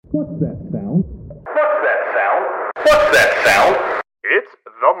What's that sound? What's that sound? What's that sound? It's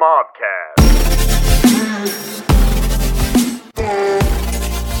the Mobcast.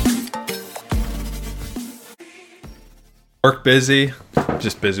 Work busy,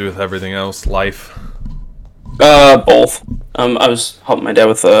 just busy with everything else, life. Both. I was helping my dad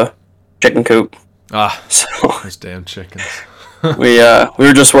with a chicken coop. So those damn chickens. we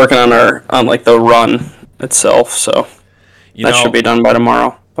were just working on the run itself, so that should be done by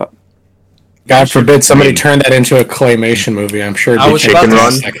tomorrow. But God forbid somebody turn that into a claymation movie. I'm sure it'd be Chicken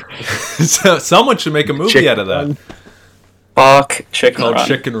Run. Someone should make a movie out of that. Fuck Chicken Run.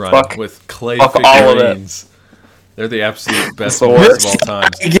 Chicken Run. Fuck, with clay figurines. They're the absolute best movies of all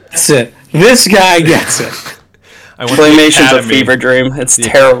time. Gets it. This guy gets it. Claymation's a fever dream. It's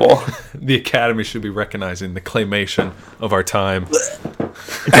terrible. The Academy should be recognizing the claymation of our time.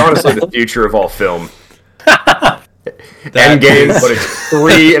 It's honestly the future of all film. Endgame, but it's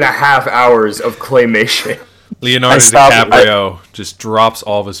 3.5 hours of claymation. Leonardo DiCaprio just drops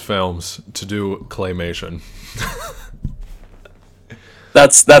all of his films to do claymation.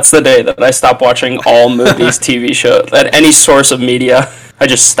 That's the day that I stop watching all movies, TV shows, at any source of media. I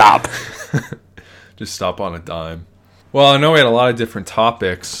just stop. Just stop on a dime. Well, I know we had a lot of different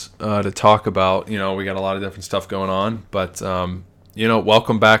topics to talk about. You know, we got a lot of different stuff going on. But,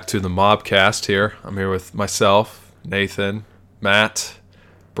 welcome back to the Mobcast here. I'm here with myself, Nathan, Matt,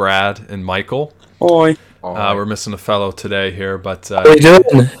 Brad, and Michael. Oi. We're missing a fellow today here, but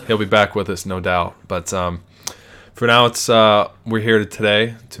he'll be back with us, no doubt. But for now, it's we're here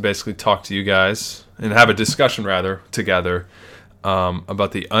today to basically talk to you guys and have a discussion, rather, together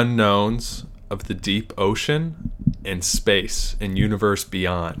about the unknowns of the deep ocean and space and universe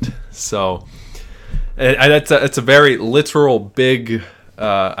beyond. So it's a very literal big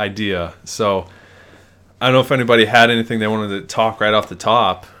idea. So I don't know if anybody had anything they wanted to talk right off the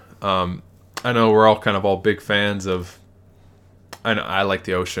top. I know we're all big fans of. I like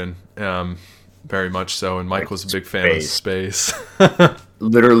the ocean very much so, and Michael's a big fan of space.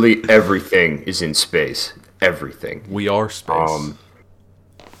 Literally everything is in space. Everything. We are space.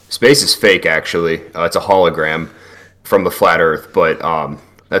 Space is fake, actually. It's a hologram from the flat Earth, but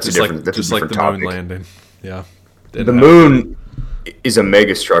that's a different topic. Just like the moon landing. Yeah. The moon is a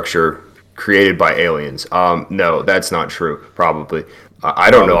megastructure created by aliens. No, that's not true, probably. I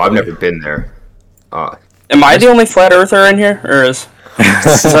don't know. I've never been there. Am I the only flat earther in here, or is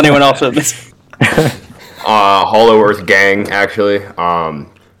anyone else with me? Hollow Earth gang, actually.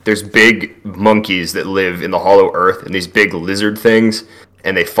 There's big monkeys that live in the Hollow Earth, and these big lizard things,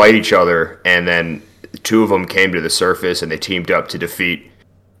 and they fight each other, and then two of them came to the surface, and they teamed up to defeat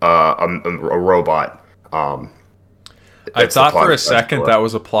a robot. I thought for a second that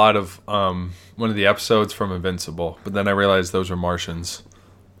was a plot of one of the episodes from Invincible, but then I realized those were Martians.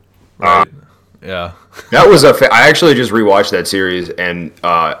 Right? Yeah. That was I actually just rewatched that series, and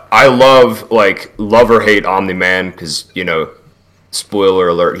I love or hate Omni-Man, because, spoiler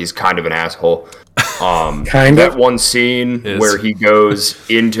alert, he's kind of an asshole. That one scene where he goes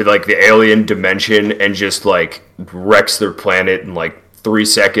into the alien dimension and just wrecks their planet in 3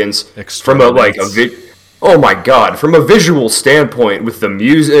 seconds from oh my god, from a visual standpoint with the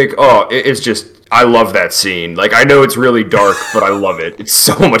music. It's just, I love that scene. I know it's really dark, but I love it. It's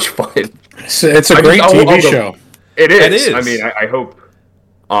so much fun. It's a great TV show. It is. I mean, I hope.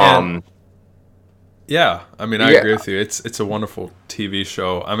 Yeah, I mean, I agree with you. It's a wonderful TV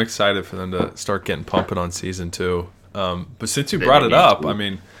show. I'm excited for them to start getting pumping on season 2. But since you brought it up, I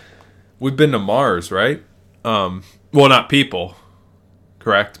mean, we've been to Mars, right? Well, not people,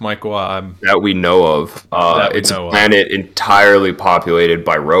 correct, Michael? That we know of. It's a planet entirely populated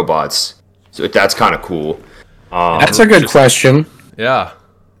by robots, so that's kind of cool. That's a good question. Yeah.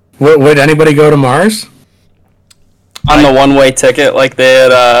 Would anybody go to Mars? On the one-way ticket, like they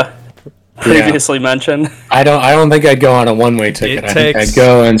had previously mentioned. I don't think I'd go on a one-way ticket. I think I'd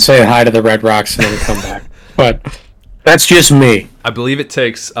go and say hi to the Red Rocks and then come back. But that's just me. I believe it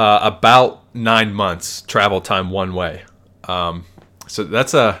takes about 9 months travel time one way. So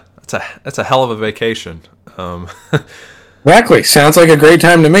that's a hell of a vacation. Exactly. Sounds like a great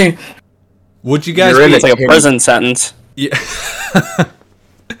time to me. Would you guys? It's like a prison sentence. Yeah.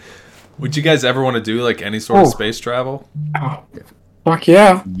 Would you guys ever want to do any sort of space travel? Oh, fuck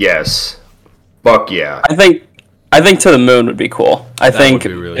yeah. Yes. Fuck yeah. I think to the moon would be cool. I think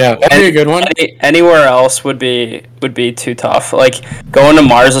would be really cool. That'd be a good one. Anywhere else would be too tough. Going to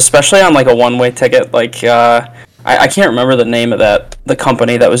Mars, especially on a one-way ticket. I can't remember the name of the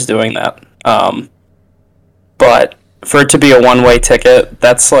company that was doing that. But for it to be a one-way ticket,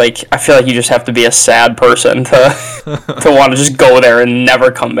 that's like, I feel like you just have to be a sad person to want to just go there and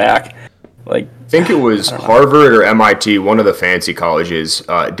never come back. Like, I think it was Harvard or MIT, one of the fancy colleges,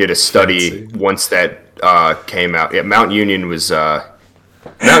 did a study once that came out. Yeah, Mount Union was not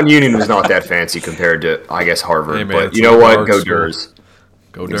that fancy compared to, I guess, Harvard. Hey, man, but you know what? Go school. Durs.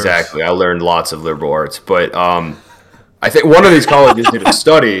 Go Durs. Exactly. I learned lots of liberal arts. But I think one of these colleges did a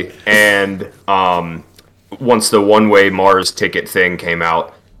study, and once the one-way Mars ticket thing came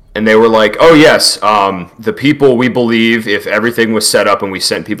out, and they were like, oh, yes, the people we believe, if everything was set up and we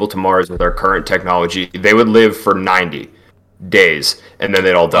sent people to Mars with our current technology, they would live for 90 days, and then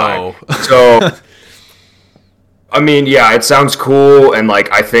they'd all die. Oh. So, I mean, yeah, it sounds cool, and, like,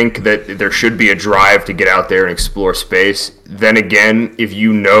 I think that there should be a drive to get out there and explore space. Then again, if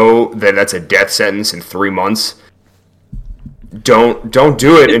you know that that's a death sentence in 3 months, don't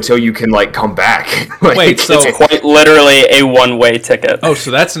do it until you can, like, come back. Like, wait, so it's quite literally a one-way ticket. Oh,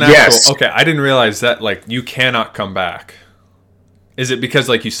 so that's an actual... Okay, I didn't realize that, like, you cannot come back. Is it because,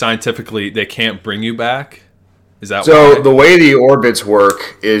 like, you scientifically, they can't bring you back? Is that so? Why? The way the orbits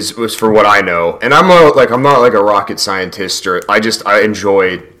work was for what I know, and I'm not like a rocket scientist, or I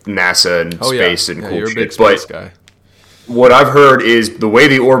enjoy NASA and space and cool you're shit. A big space guy. What I've heard is the way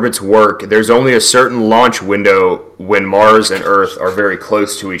the orbits work, there's only a certain launch window when Mars and Earth are very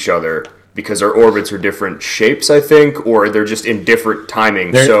close to each other, because our orbits are different shapes, I think, or they're just in different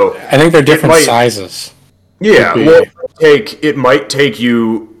timing. So I think they're different sizes. Yeah, well, it might take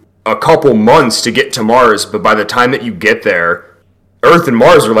you a couple months to get to Mars, but by the time that you get there, Earth and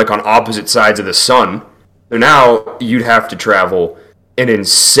Mars are like on opposite sides of the sun. So now you'd have to travel an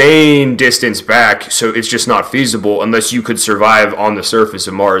insane distance back, so it's just not feasible unless you could survive on the surface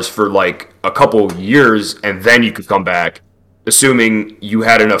of Mars for like a couple years, and then you could come back, assuming you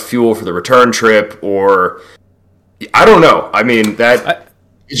had enough fuel for the return trip, or I don't know. I mean,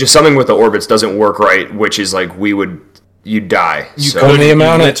 it's just something with the orbits doesn't work right, which is like you'd die. You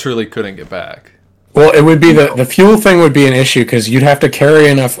literally couldn't get back. Well, it would be the fuel thing would be an issue, because you'd have to carry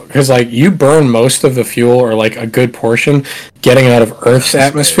enough, because like you burn most of the fuel, or like a good portion, getting out of Earth's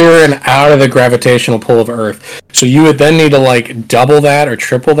atmosphere and out of the gravitational pull of Earth. So you would then need to like double that or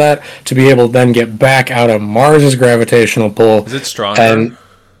triple that to be able to then get back out of Mars's gravitational pull. Is it stronger?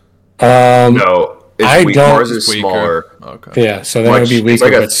 No, Mars is smaller. Okay. Yeah, so that would be weaker. It's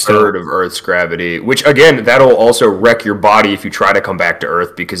like a third of Earth's gravity, which again, that'll also wreck your body if you try to come back to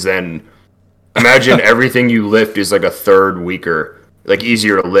Earth, because then imagine everything you lift is like a third weaker, like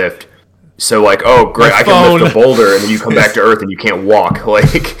easier to lift. So like, oh great, I can lift a boulder, and then you come back to Earth and you can't walk.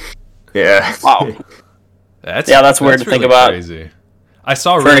 Like, yeah. Wow. That's weird to think about. Crazy. I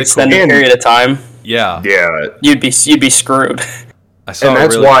saw for an extended period of time. Yeah. Yeah. You'd be screwed. I saw. And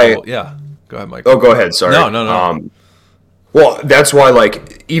that's why. Yeah. Go ahead, Michael. Oh, go ahead. Sorry. No. Well, that's why,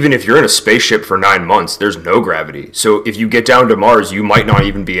 like, even if you're in a spaceship for 9 months, there's no gravity. So if you get down to Mars, you might not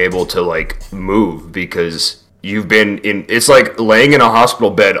even be able to, like, move, because you've been in... It's like laying in a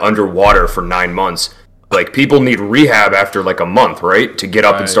hospital bed underwater for 9 months. Like, people need rehab after, like, a month, right? To get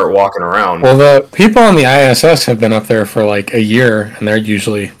up and start walking around. Well, the people on the ISS have been up there for, like, a year, and they're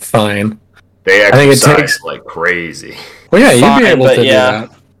usually fine. They exercise like crazy. Well, yeah, you'd be able to do that.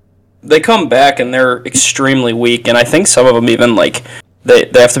 They come back and they're extremely weak, and I think some of them even like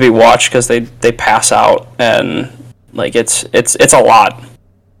they have to be watched because they pass out, and like it's a lot.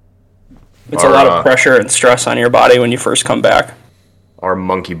 It's a lot of pressure and stress on your body when you first come back. Our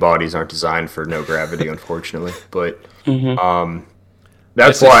monkey bodies aren't designed for no gravity, unfortunately. But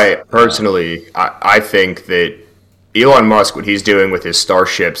that's why, personally, I think that Elon Musk, what he's doing with his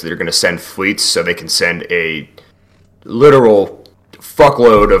starships, that are going to send fleets so they can send a literal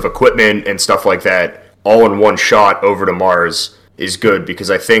fuckload of equipment and stuff like that all in one shot over to Mars, is good, because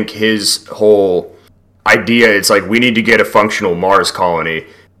I think his whole idea, it's like we need to get a functional Mars colony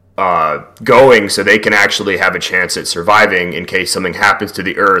going so they can actually have a chance at surviving in case something happens to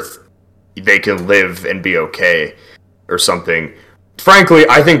the Earth. They can live and be okay or something. Frankly,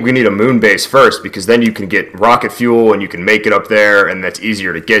 I think we need a moon base first, because then you can get rocket fuel and you can make it up there, and that's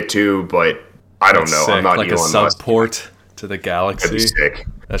easier to get to, but I don't know. Sick. I'm not like Elon a sub port to the galaxy. That'd be sick.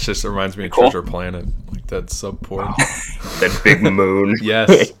 That just reminds me of Treasure Planet, like that sub port. That big moon.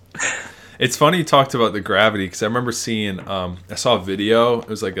 Yes. It's funny you talked about the gravity, because I remember seeing, I saw a video, it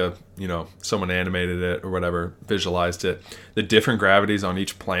was like someone animated it or whatever, visualized it, the different gravities on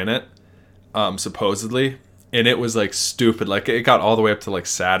each planet, supposedly, and it was like stupid. Like it got all the way up to like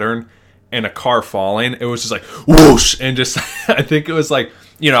Saturn, and a car falling, it was just like whoosh, and just I think it was like,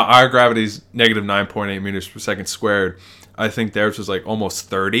 our gravity's negative 9.8 meters per second squared. I think theirs was like almost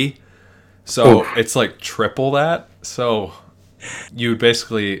 30. So it's like triple that. So you would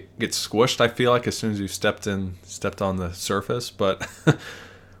basically get squished, I feel like, as soon as you stepped on the surface, but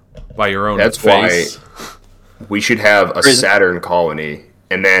by your own face. That's why we should have a Saturn colony,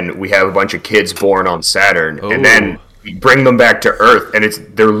 and then we have a bunch of kids born on Saturn, and then we bring them back to Earth, and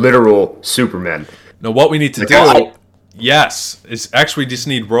they're literal Supermen. No, what we need to do, is actually just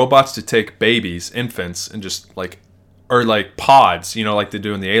need robots to take babies, infants, and just like pods, like they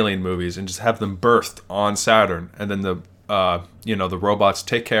do in the Alien movies, and just have them birthed on Saturn, and then the robots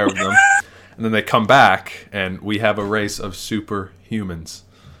take care of them, and then they come back, and we have a race of superhumans.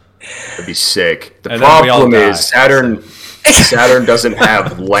 That'd be sick. The problem is Saturn doesn't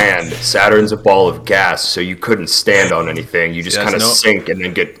have land. Saturn's a ball of gas, so you couldn't stand on anything. You just kind of sink and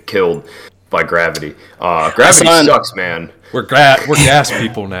then get killed by gravity. Gravity sucks, man. We're gas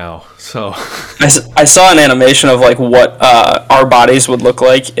people now. So I saw an animation of like what our bodies would look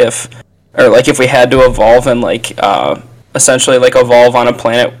like if we had to evolve and essentially like evolve on a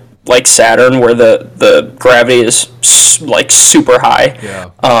planet like Saturn where the gravity is like super high.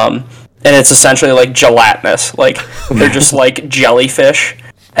 Yeah. And it's essentially like gelatinous. Like they're just like jellyfish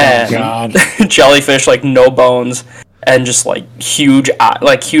and jellyfish, like no bones and just like huge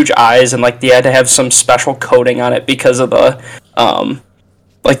eyes, and like they had to have some special coating on it because of the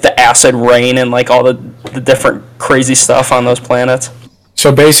like the acid rain and like all the different crazy stuff on those planets.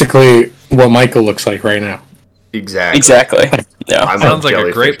 So basically what Michael looks like right now. Exactly. Yeah. Sounds like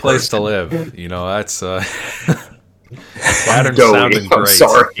a great place to live. That's Saturn's sounding great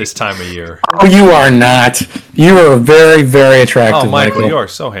this time of year. Oh, you are not. You are very, very attractive, Michael, you are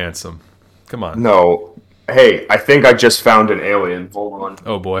so handsome. Come on. No. Hey, I think I just found an alien. Hold on.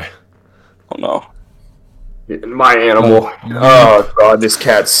 Oh, boy. Oh, no. My animal. Oh, God, this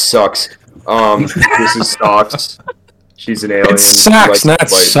cat sucks. This is Socks. She's an alien. It's Socks, not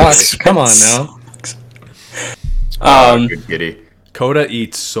Sucks. Come on, now. Good kitty. Coda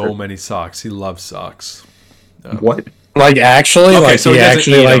eats so many socks. He loves socks. What? Like actually? Okay, like so he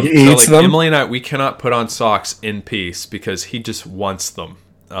actually like eats them? Emily and I, we cannot put on socks in peace because he just wants them.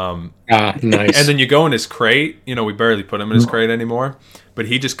 Nice. And then you go in his crate. We barely put him in his crate anymore. But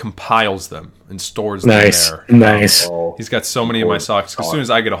he just compiles them and stores them there. Nice. He's got so many of my socks. As soon as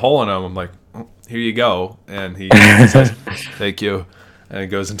I get a hole in them, I'm like, oh, here you go. And he says, thank you. And it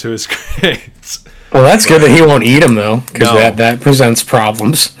goes into his crate. Well, that's good that he won't eat them, though, because that presents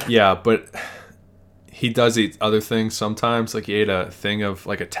problems. Yeah, but he does eat other things sometimes. Like he ate a thing of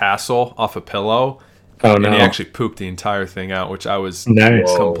like a tassel off a pillow. Oh, no. And he actually pooped the entire thing out, which I was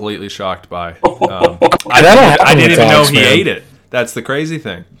completely shocked by. I didn't even know he ate it. That's the crazy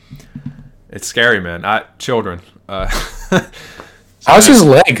thing. It's scary, man. Children. How's his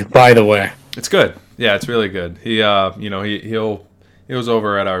leg, by the way? It's good. Yeah, it's really good. He he was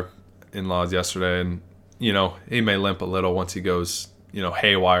over at our in-laws yesterday, and he may limp a little once he goes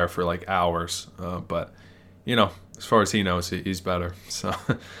haywire for like hours. But as far as he knows, he's better. So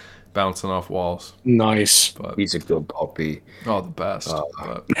bouncing off walls. Nice. But he's a good puppy. Oh, the best.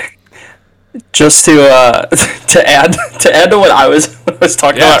 Just to add to what I was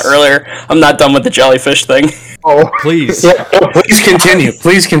talking about earlier, I'm not done with the jellyfish thing. Oh, please. Please continue.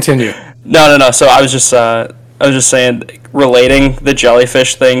 Please continue. No. So I was just saying, relating the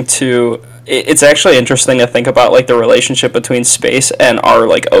jellyfish thing to, it's actually interesting to think about like the relationship between space and our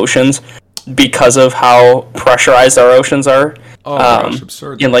like oceans because of how pressurized our oceans are. Oh my gosh,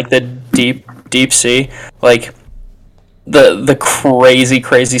 absurd. In like the deep sea, like the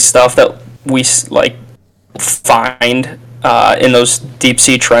crazy stuff that we like find in those deep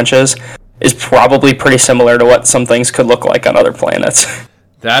sea trenches is probably pretty similar to what some things could look like on other planets.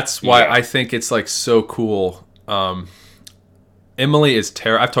 That's why I think it's like so cool. Emily is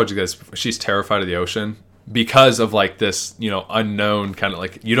I've told you guys before, she's terrified of the ocean because of like this, unknown kind of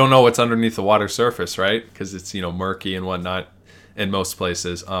like, you don't know what's underneath the water surface, right? Because it's, murky and whatnot in most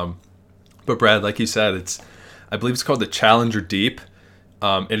places. But Brad, like you said, I believe it's called the Challenger Deep.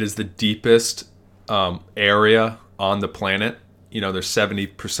 It is the deepest area on the planet. There's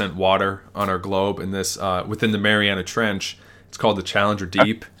 70% water on our globe, and this within the Mariana Trench, it's called the Challenger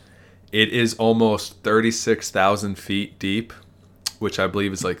Deep. It is almost 36,000 feet deep, which I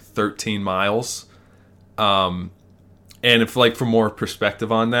believe is like 13 miles. And if like for more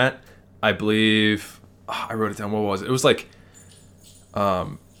perspective on that, I believe I wrote it down. What was it? It was like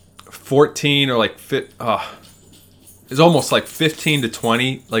 14 or like it's almost like 15 to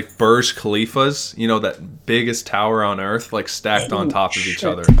 20 like Burj Khalifas, that biggest tower on Earth, like stacked on top of each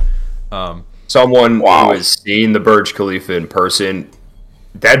other. Someone who has seen the Burj Khalifa in person,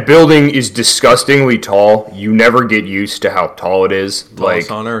 that building is disgustingly tall. You never get used to how tall it is. Tallest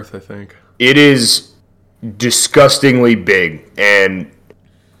on Earth, I think. it is disgustingly big, and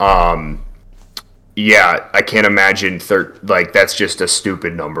yeah, I can't imagine that's just a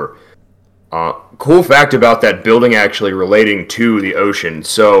stupid number. Cool fact about that building actually relating to the ocean.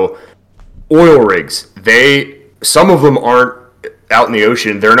 So oil rigs, some of them aren't out in the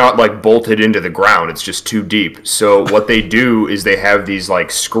ocean. They're not like bolted into the ground. It's just too deep. So what they do is they have these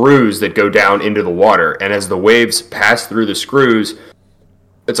like screws that go down into the water, and as the waves pass through the screws,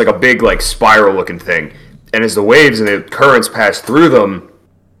 it's like a big like spiral looking thing. And as the waves and the currents pass through them,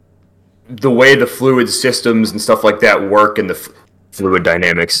 the way the fluid systems and stuff like that work and the fluid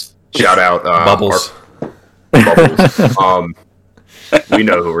dynamics. Shout out Bubbles. Bubbles. We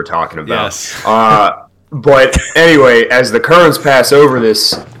know who we're talking about. Yes. But anyway, as the currents pass over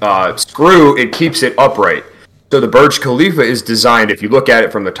this screw, it keeps it upright. So the Burj Khalifa is designed, if you look at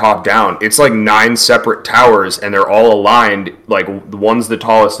it from the top down, it's like 9 separate towers, and they're all aligned, like the one's the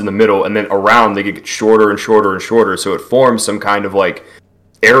tallest in the middle, and then around they get shorter and shorter and shorter, so it forms some kind of like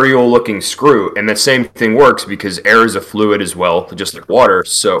aerial-looking screw. And the same thing works because air is a fluid as well, just like water.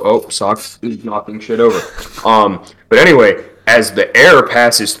 So, Sox is knocking shit over. But anyway, as the air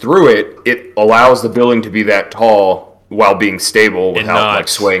passes through it, it allows the building to be that tall while being stable without like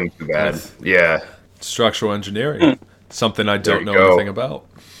swaying too bad. Yeah. Structural engineering. Something I don't know anything about.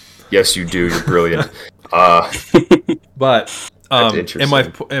 Yes, you do. You're brilliant. But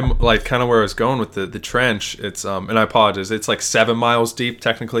and like kind of where I was going with the trench, it's and I apologize, it's like 7 miles deep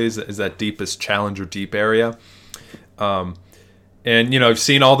technically is that deepest Challenger deep area. And I've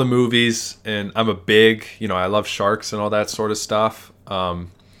seen all the movies, and I'm a big, I love sharks and all that sort of stuff.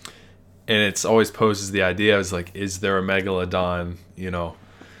 And it's always poses the idea is like, is there a megalodon,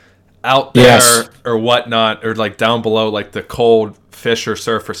 out there or whatnot, or like down below, like the cold fissure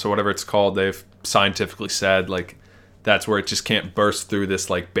surface or whatever it's called, they've scientifically said like that's where it just can't burst through this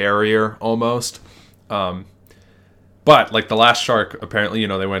like barrier almost. But like the last shark, apparently,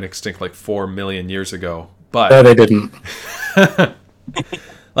 they went extinct like 4 million years ago. But no, they didn't.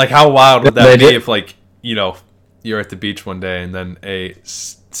 Like how wild would that be if like, you're at the beach one day and then a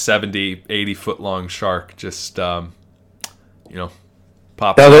 70, 80 foot long shark just, pop.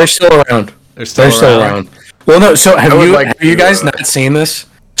 No, they're still around. They're still around. Well, no. So have you guys not seen this?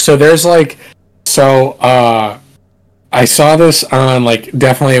 So there's like, I saw this on like,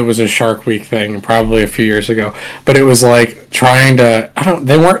 definitely it was a Shark Week thing, probably a few years ago, but it was like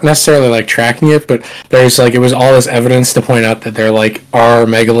they weren't necessarily like tracking it, but there's like, it was all this evidence to point out that there like are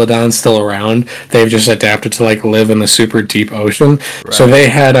megalodons still around. They've just adapted to like live in the super deep ocean. Right. So they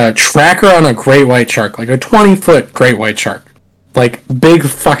had a tracker on a great white shark, like a 20-foot great white shark. Like, big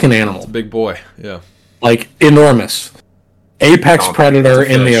fucking animal. It's a big boy, yeah. Like, enormous. Apex predator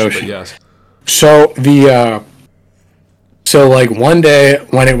in the ocean. Yes. So, like, one day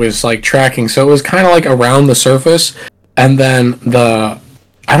when it was, like, tracking, so it was kind of, like, around the surface, and then I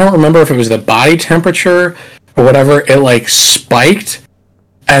don't remember if it was the body temperature or whatever, it, like, spiked,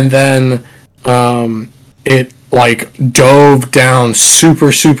 and then, it like dove down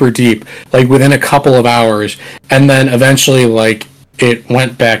super, super deep, like within a couple of hours, and then eventually like it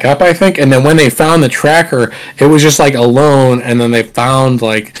went back up, I think. And then when they found the tracker, it was just like alone, and then they found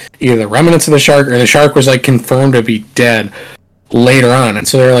like either the remnants of the shark or the shark was like confirmed to be dead later on. And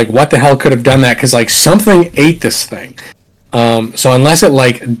so they're like, what the hell could have done that? Because like something ate this thing. So unless it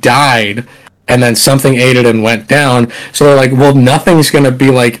like died and then something ate it and went down, so they're like, well, nothing's gonna be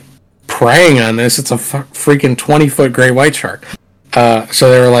like preying on this. It's a freaking 20-foot great white shark. So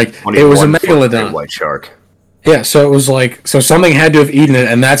they were like, it was a megalodon. White shark. Yeah, so it was like, so something had to have eaten it,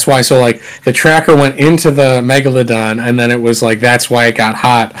 and that's why, so like, the tracker went into the megalodon, and then it was like, that's why it got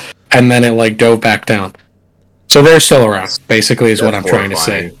hot, and then it like dove back down. So they're still around, basically, is what I'm trying to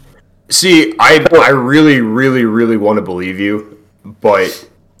say. See, I really, really, really want to believe you, but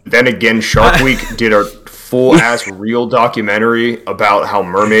then again, Shark Week did a full-ass real documentary about how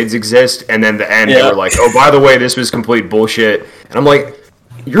mermaids exist, and then the end they were like, oh, by the way, this was complete bullshit. And I'm like,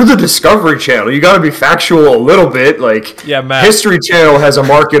 you're the Discovery Channel. You got to be factual a little bit. Like, Matt. History Channel has a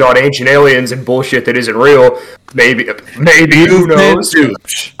market on ancient aliens and bullshit that isn't real. Maybe, who knows?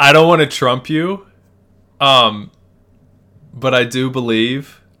 I don't want to trump you, but I do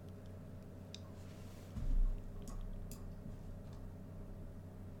believe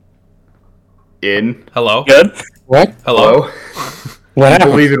in. Hello? Good? What? Hello? What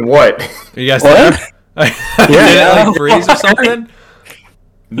happened? Believe in what? You guys there? Yeah, like freeze or something?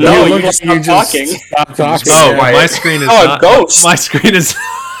 No, you just stopped talking. Stop talking. Oh, my screen is not. Ghost. My screen is.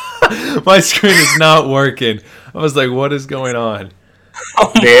 My screen is not working. I was like, "What is going on?"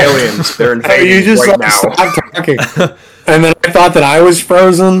 The aliens, they're invading You just right now. stopped talking. And then I thought that I was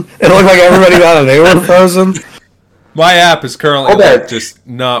frozen. It looked like everybody thought that they were frozen. My app is currently just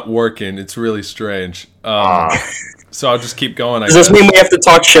not working. It's really strange. So I'll just keep going. Does this mean we have to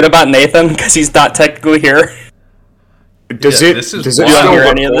talk shit about Nathan because he's not technically here? Does it still hear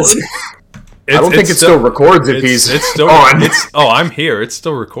any of this? I don't think it still records if he's on. I'm here. It's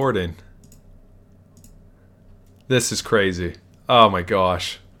still recording. This is crazy. Oh my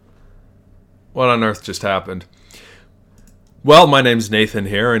gosh. What on earth just happened? Well, my name's Nathan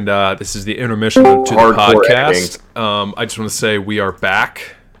here, and this is the intermission to the podcast. I just want to say we are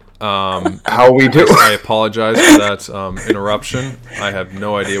back. How we do? I apologize for that interruption. I have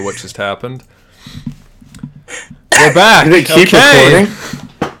no idea what just happened. We're back. Did it keep recording?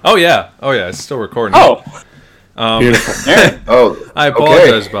 Oh yeah, it's still recording. Oh, beautiful. Oh, I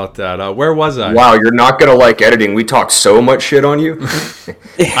apologize about that. Where was I? Wow, you're not gonna like editing. We talk so much shit on you.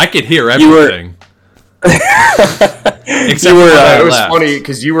 I could hear everything. Except it was funny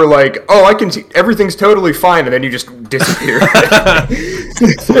because you were like, "Oh, I can see everything's totally fine," and then you just disappeared.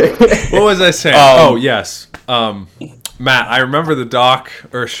 What was I saying? Oh yes, Matt. I remember the doc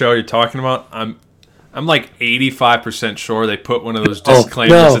or show you're talking about. I'm like 85% sure they put one of those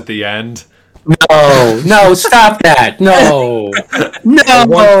disclaimers at the end. No, stop that. No.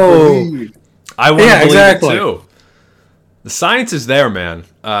 I want to believe it too. The science is there, man.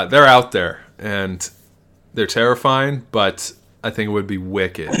 They're out there, and they're terrifying, but I think it would be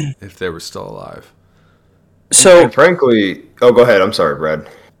wicked if they were still alive. So, and frankly, go ahead. I'm sorry, Brad.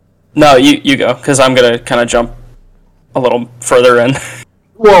 No, you go, because I'm going to kind of jump a little further in.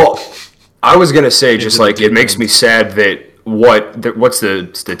 Well, I was going to say, just like, it makes me sad that what's the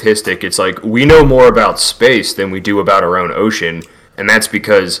statistic? It's like, we know more about space than we do about our own ocean, and that's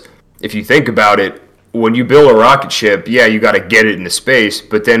because, if you think about it, when you build a rocket ship, yeah, you got to get it into space,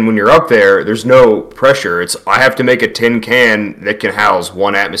 but then when you're up there, there's no pressure. I have to make a tin can that can house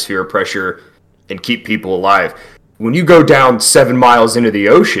 1 atmosphere of pressure and keep people alive. When you go down 7 miles into the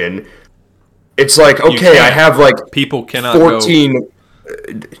ocean, it's like, okay, I have like people cannot 14.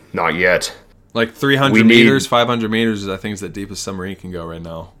 Not yet. Like 300 meters, 500 meters is I think is the deepest submarine can go right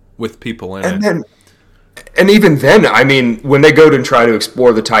now with people in it. And even then, I mean, when they go to try to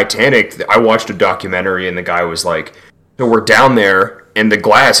explore the Titanic, I watched a documentary and the guy was like, so we're down there and the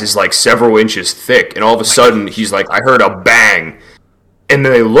glass is like several inches thick. And all of a sudden he's like, I heard a bang. And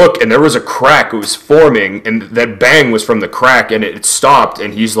then they look and there was a crack. It was forming and that bang was from the crack and it stopped.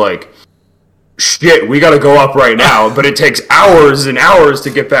 And he's like, shit, we got to go up right now. But it takes hours and hours to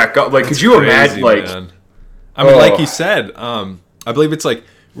get back up. Like, could you imagine? Like, man. I mean, like you said, I believe it's like,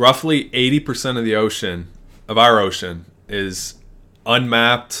 roughly 80% of the ocean, of our ocean, is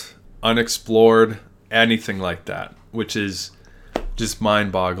unmapped, unexplored, anything like that, which is just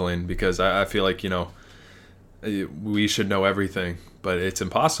mind-boggling because I feel like, we should know everything, but it's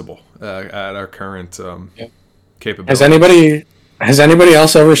impossible at our current capability. Has anybody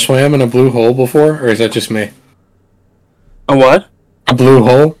else ever swam in a blue hole before, or is that just me? A what? A blue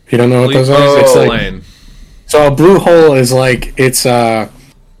hole? You don't know what those are? It's like, so a blue hole is like, it's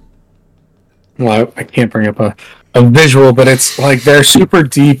well, I can't bring up a visual, but it's like they're super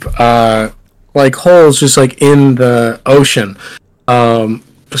deep, like holes just like in the ocean.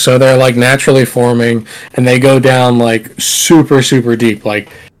 So they're like naturally forming, and they go down like super, super deep,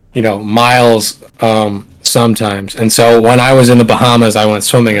 like, miles sometimes. And so when I was in the Bahamas, I went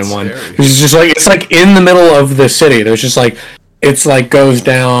swimming in one. It's just like, it's like in the middle of the city. There's just like, it's like goes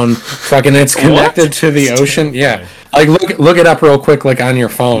down, fucking, it's connected to the ocean. Yeah. Like look it up real quick, like on your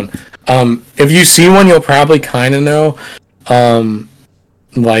phone. If you see one, you'll probably kind of know,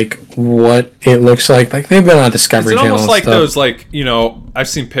 like what it looks like. Like they've been on Discovery Channel. It's almost like those, like, I've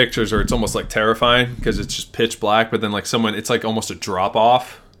seen pictures where it's almost like terrifying because it's just pitch black, but then like it's like almost a drop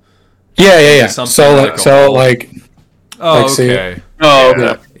off. Yeah. So like. Oh, okay.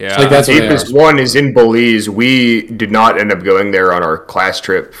 Yeah. Like that's the deepest one is in Belize. We did not end up going there on our class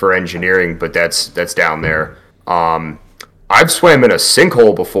trip for engineering, but that's down there. I've swam in a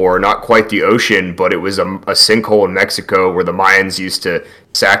sinkhole before, not quite the ocean, but it was a sinkhole in Mexico where the Mayans used to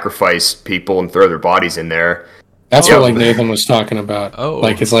sacrifice people and throw their bodies in there. That's what like Nathan was talking about. Oh.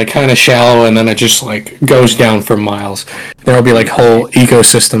 Like it's like kind of shallow and then it just like goes down for miles. There'll be like whole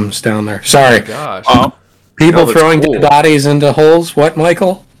ecosystems down there. Sorry. Gosh. People throwing dead bodies into holes? What,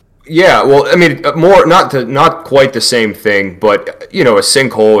 Michael? Yeah, well, I mean, not quite the same thing, but a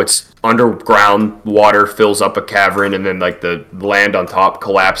sinkhole, it's underground, water fills up a cavern, and then like the land on top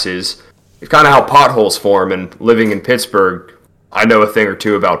collapses. It's kind of how potholes form. And living in Pittsburgh, I know a thing or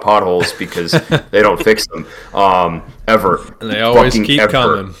two about potholes because they don't fix them ever. And they always keep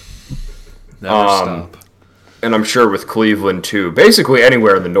coming. Never stop. And I'm sure with Cleveland too. Basically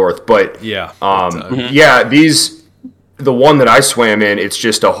anywhere in the north, but yeah, the one that I swam in, it's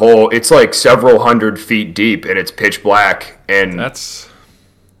just a hole. It's like several hundred feet deep, and it's pitch black. And it's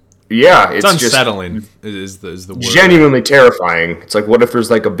Just unsettling. Is the word. Genuinely terrifying. It's like, what if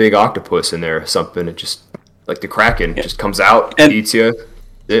there's like a big octopus in there or something? It just like the Kraken just comes out and eats you.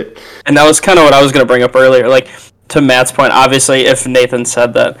 And that was kind of what I was going to bring up earlier. Like, to Matt's point, obviously, if Nathan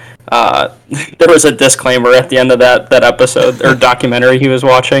said that there was a disclaimer at the end of that episode or documentary he was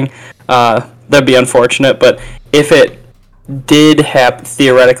watching, that'd be unfortunate. But if it did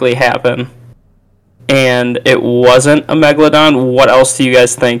theoretically happen and it wasn't a megalodon, what else do you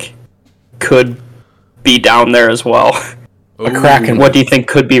guys think could be down there as well? A Kraken. What do you think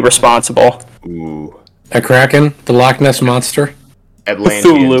could be responsible? Ooh. A Kraken? The Loch Ness Monster? Atlanteans.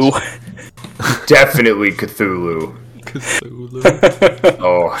 Cthulhu. Definitely Cthulhu.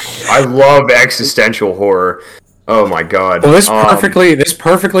 Oh, I love existential horror. Oh my god. Well, this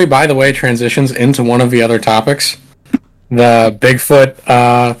perfectly, by the way, transitions into one of the other topics. The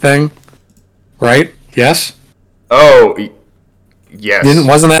Bigfoot thing. Right? Yes? Oh, yes.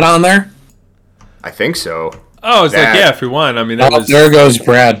 Wasn't that on there? I think so. Oh, it's like, if we want. I mean, there goes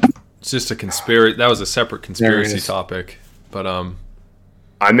Brad. It's just a conspiracy. That was a separate conspiracy topic. But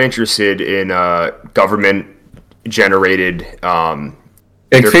I'm interested in government-generated.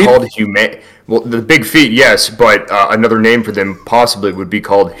 Big they're feet? called Well, the big feet, yes, but another name for them possibly would be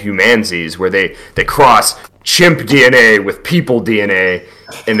called humanzees, where they cross chimp DNA with people DNA,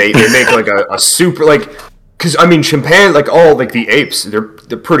 and they make like a super because I mean the apes, they're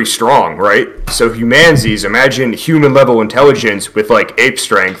pretty strong, right? So humanzees, imagine human level intelligence with like ape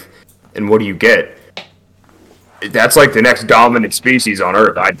strength, and what do you get? That's like the next dominant species on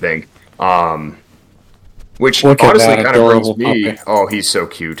Earth, I think. Which honestly kind of brings me. Puppy. Oh, he's so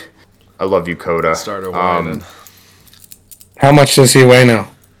cute. I love you, Coda. How much does he weigh now?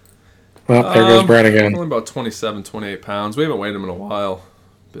 Well, there goes Brad again. Only about 27, 28 pounds. We haven't weighed him in a while.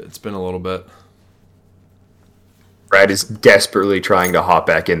 But it's been a little bit. Brad is desperately trying to hop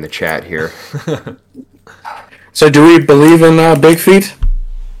back in the chat here. So do we believe in big feet?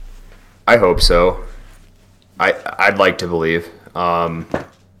 I hope so. I'd like to believe.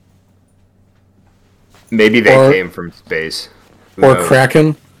 Maybe they came from space. Or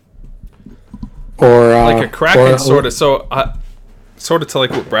Kraken. Or like a Kraken, sort of. So, sort of to like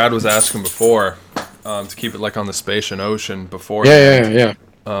what Brad was asking before, to keep it like on the space and ocean before. Yeah.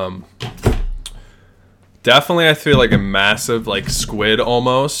 Definitely, I feel like a massive like squid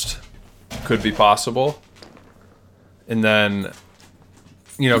almost could be possible. And then,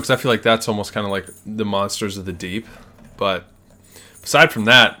 because I feel like that's almost kind of like the monsters of the deep. But aside from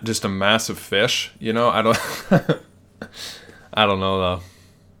that, just a massive fish. I don't. I don't know though.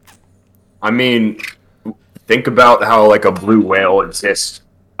 I mean, think about how like a blue whale exists.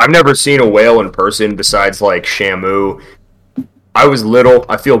 I've never seen a whale in person besides like Shamu. I was little.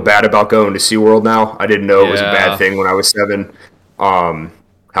 I feel bad about going to SeaWorld now. I didn't know it was a bad thing when I was 7. How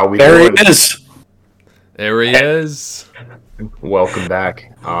we there doing? He is. There he is. Welcome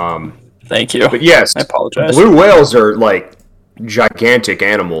back. Thank you. But yes, I apologize. Blue whales are like gigantic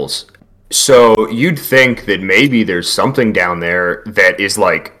animals. So you'd think that maybe there's something down there that is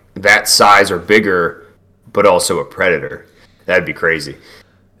like that size or bigger, but also a predator. That'd be crazy.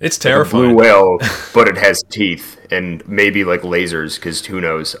 It's terrifying. Like a blue whale, but it has teeth and maybe like lasers, because who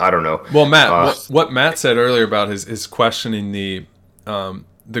knows? I don't know. Well, Matt, what Matt said earlier about his questioning the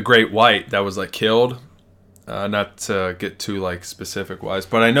great white that was like killed. Not to get too like specific wise,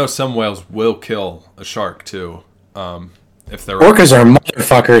 but I know some whales will kill a shark too. If they're orcas are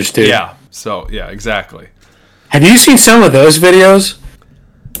motherfuckers, dude. Yeah. So yeah, exactly. Have you seen some of those videos?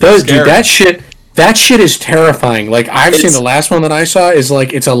 Dude, that shit is terrifying. Like I've seen the last one that I saw is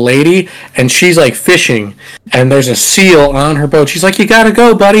like it's a lady and she's like fishing and there's a seal on her boat. She's like, "You gotta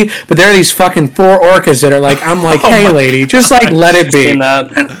go, buddy." But there are these fucking 4 orcas that are like, I'm like, "Hey, lady, just like let it be."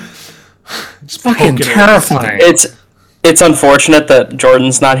 It's fucking terrifying. It's unfortunate that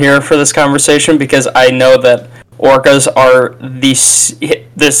Jordan's not here for this conversation because I know that orcas are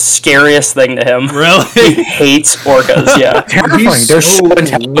the scariest thing to him. Really? He hates orcas, yeah. He's They're so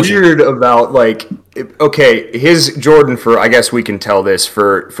weird about, like, okay, his Jordan, for, I guess we can tell this,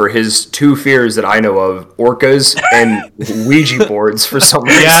 for his 2 fears that I know of, orcas and Ouija boards for some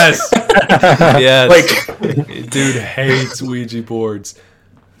reason. Yes. Yes. Like, dude hates Ouija boards.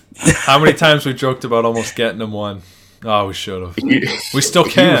 How many times we joked about almost getting him one? Oh, we should have. We still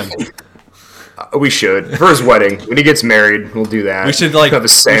can. We should. For his wedding. When he gets married, we'll do that. We should have a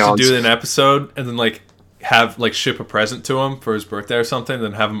seance. We should do an episode and then have ship a present to him for his birthday or something, and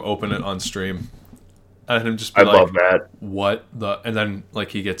then have him open it on stream. And him just be love that. What the? And then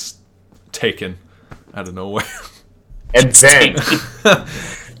he gets taken out of nowhere. And then,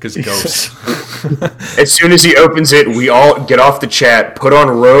 because ghosts. As soon as he opens it, we all get off the chat, put on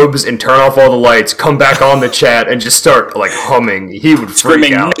robes, and turn off all the lights. Come back on the chat and just start humming. He would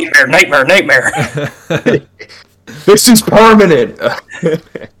freak out. Nightmare. This is permanent.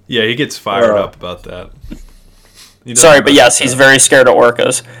 Yeah, he gets fired up about that. Sorry, but yes, he's very scared of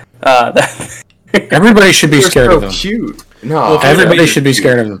orcas. Everybody should be scared of them. Cute. No, everybody should be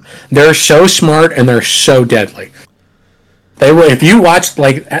scared of them. They're so smart and they're so deadly. If you watch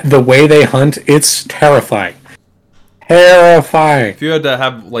the way they hunt, it's terrifying. Terrifying. If you had to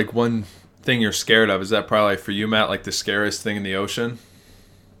have one thing you're scared of, is that probably for you, Matt? The scariest thing in the ocean?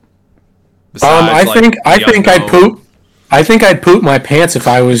 Besides, I think I'd poop. I think I'd poop my pants if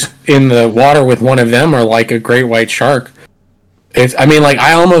I was in the water with one of them or a great white shark.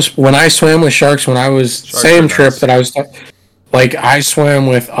 I almost, when I swam with sharks when I was same trip that I was, I swam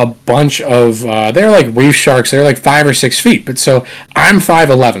with a bunch of, they're reef sharks. They're 5 or 6 feet. But so I'm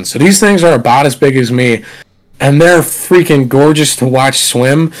 5'11". So these things are about as big as me. And they're freaking gorgeous to watch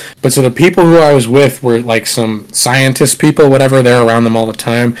swim. But so the people who I was with were some scientist people, whatever. They're around them all the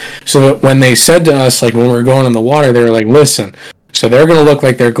time. So that when they said to us, when we were going in the water, they were listen, so they're going to look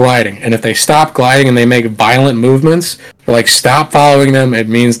like they're gliding. And if they stop gliding and they make violent movements, they're stop following them. It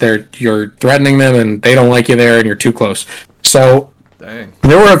means you're threatening them and they don't like you there and you're too close. So dang.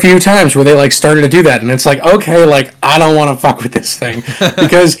 There were a few times where they started to do that. And it's okay, I don't want to fuck with this thing.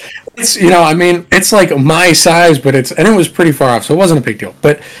 Because it's, it's my size, but and it was pretty far off. So it wasn't a big deal.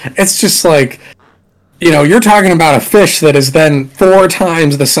 But it's just you're talking about a fish that is then 4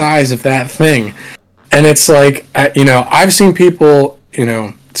 times the size of that thing. And it's I've seen people,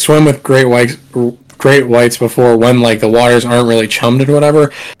 swim with great whites before when the waters aren't really chummed or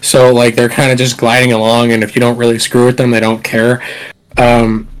whatever. So they're kind of just gliding along, and if you don't really screw with them, they don't care.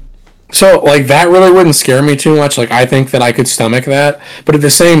 So that really wouldn't scare me too much. I think that I could stomach that. But at the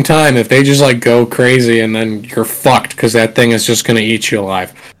same time, if they just go crazy and then you're fucked because that thing is just going to eat you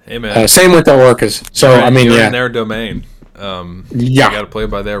alive. Hey man. Same with the orcas. So you're in their domain. You got to play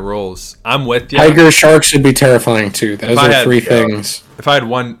by their rules. I'm with you. Tiger sharks should be terrifying too. Those are 3 things. If I had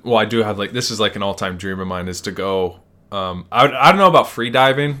one, I do have this is an all-time dream of mine is to go. I don't know about free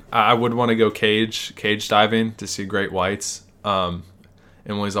diving. I would want to go cage diving to see great whites.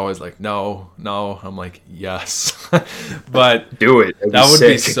 Emily's always no. I'm yes, but do it. That would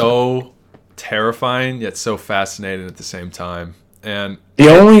be so terrifying yet so fascinating at the same time. And the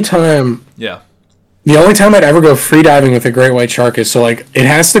only time I'd ever go free diving with a great white shark is it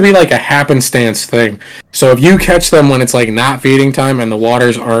has to be a happenstance thing. So if you catch them when it's not feeding time and the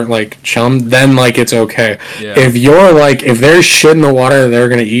waters aren't chummed, then it's okay. Yeah. If you're if there's shit in the water that they're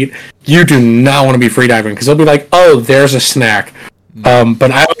gonna eat, you do not want to be free diving because they'll be oh, there's a snack.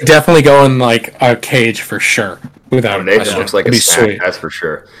 But I would definitely go in a cage for sure. Without Nathan looks like a snack, sweet. That's for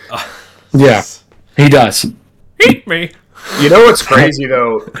sure. Yeah, he does. Eat me. You know what's crazy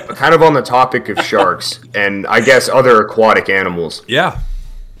though? Kind of on the topic of sharks and I guess other aquatic animals. Yeah.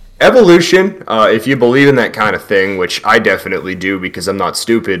 Evolution, if you believe in that kind of thing, which I definitely do because I'm not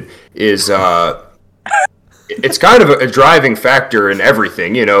stupid, is it's kind of a driving factor in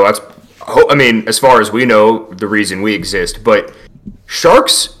everything. That's as far as we know, the reason we exist. But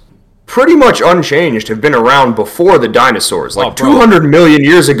sharks, pretty much unchanged, have been around before the dinosaurs. 200 million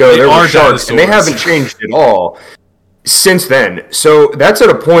years ago, there were sharks, and they haven't changed at all since then. So that's at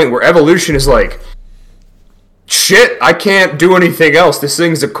a point where evolution is shit, I can't do anything else. This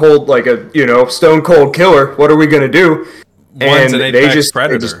thing's a cold, stone cold killer. What are we gonna do? One's an apex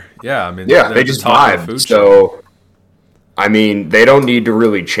predator. They just vibe. So, they don't need to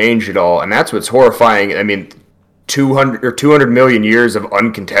really change it all, and that's what's horrifying. 200 million years of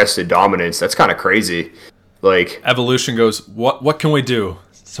uncontested dominance. That's kind of crazy. Evolution goes, what can we do?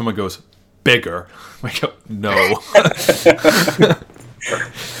 Someone goes, bigger. We go, no.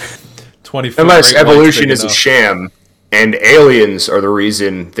 20 Unless evolution is a sham and aliens are the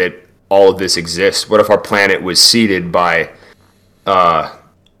reason that all of this exists. What if our planet was seeded by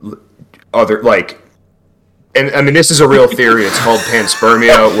other this is a real theory. It's called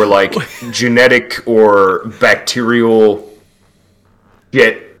panspermia, where genetic or bacterial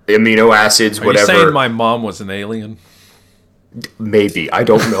amino acids, whatever. Are you saying my mom was an alien? Maybe. I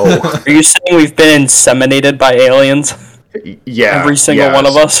don't know. Are you saying we've been inseminated by aliens? Yeah. Every single one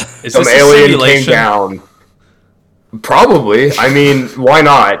of us? Some alien came down. Probably. Why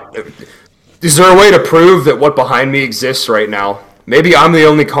not? Is there a way to prove that what behind me exists right now? Maybe I'm the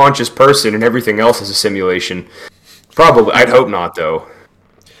only conscious person and everything else is a simulation. Probably. I'd hope not, though.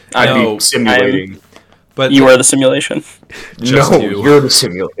 I'd be simulating. But you are the simulation. You're the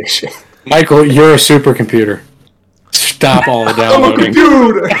simulation. Michael, you're a supercomputer. Stop all the downloading.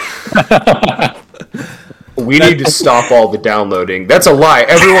 We need to stop all the downloading. That's a lie.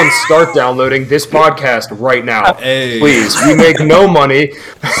 Everyone start downloading this podcast right now. Hey. Please. We make no money.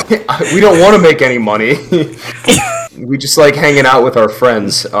 We don't want to make any money. We just like hanging out with our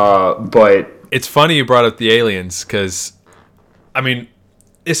friends. But it's funny you brought up the aliens because, I mean,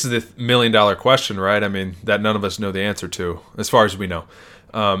 this is the $1 million question, right? I mean, that none of us know the answer to, as far as we know.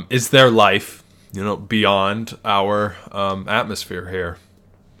 Is there life, beyond our atmosphere here?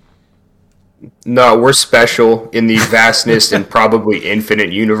 No, we're special in the vastness and probably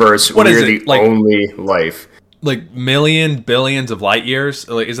infinite universe. What we're is it? The only life. Like billions of light years?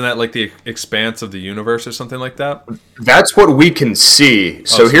 Like, isn't that like the expanse of the universe or something like that? That's what we can see.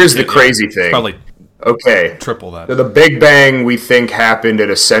 So here's the crazy thing. Probably triple that. So the Big Bang, we think, happened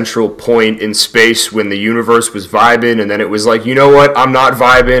at a central point in space when the universe was vibing, and then it was like, you know what, I'm not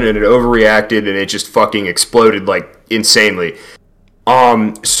vibing, and it overreacted, and it just fucking exploded, like, insanely.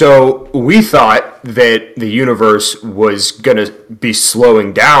 So we thought that the universe was gonna be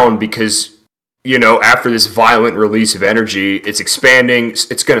slowing down because, after this violent release of energy, it's expanding,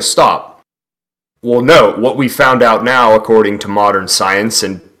 it's gonna stop. Well, no, what we found out now, according to modern science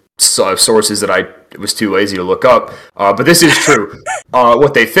and sources that it was too lazy to look up, but this is true.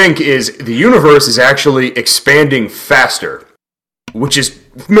 What they think is the universe is actually expanding faster, which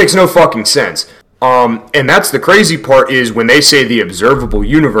makes no fucking sense. And that's the crazy part is when they say the observable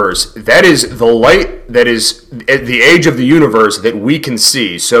universe, that is the light that is at the age of the universe that we can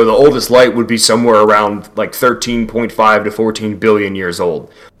see. So the oldest light would be somewhere around like 13.5 to 14 billion years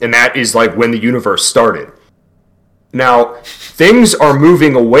old. And that is like when the universe started. Now, things are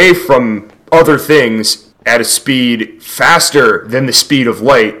moving away from other things at a speed faster than the speed of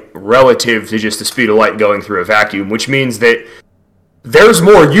light relative to just the speed of light going through a vacuum, which means that there's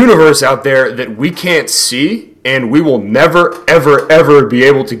more universe out there that we can't see and we will never, ever, ever be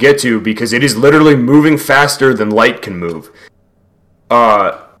able to get to because it is literally moving faster than light can move.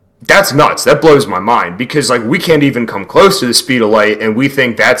 That's nuts. That blows my mind because like we can't even come close to the speed of light and we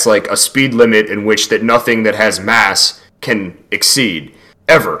think that's like a speed limit in which that nothing that has mass can exceed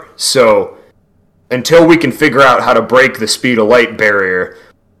ever. So until we can figure out how to break the speed of light barrier,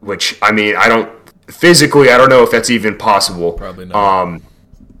 which I mean, I don't know if that's even possible. Probably not.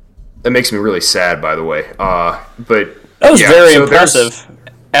 That makes me really sad, by the way. But that was very impressive.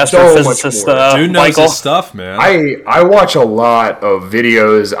 Astrophysicist, dude knows Michael. his stuff, man. I watch a lot of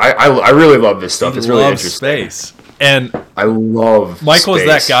videos. I really love this stuff. It's really interesting. Space. And I love Michael space.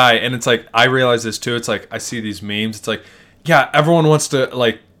 is that guy, and it's like I realize this too. It's like I see these memes. It's like, yeah, everyone wants to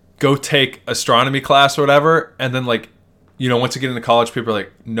like go take astronomy class or whatever, and then like, once you get into college, people are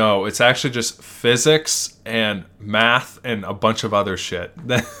like, no, it's actually just physics and math and a bunch of other shit.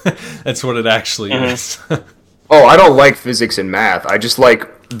 That's what it actually is. Oh, I don't like physics and math. I just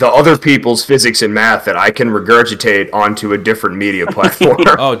like the other people's physics and math that I can regurgitate onto a different media platform.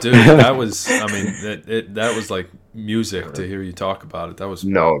 Oh, dude, that was, that was like music to hear you talk about it. That was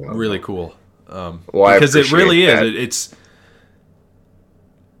really cool. Because it really is. It's...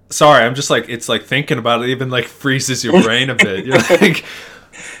 Sorry, I'm just like, it's like thinking about it even like freezes your brain a bit. You're like,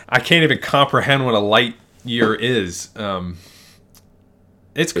 I can't even comprehend what a light year is.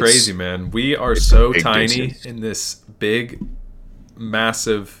 It's crazy, man. We are so tiny in this big,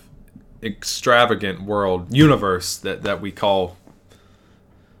 massive, extravagant universe that we call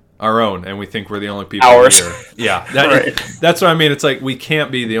our own, and we think we're the only people here. Yeah, that's what I mean. It's like we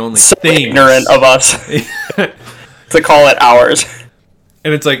can't be the only so ignorant of us to call it ours.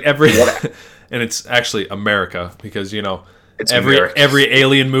 And it's like and it's actually America because every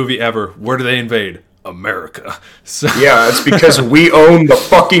alien movie ever, where do they invade? America. So yeah, it's because we own the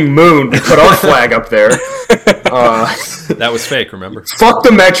fucking moon. We put our flag up there. That was fake, remember? Fuck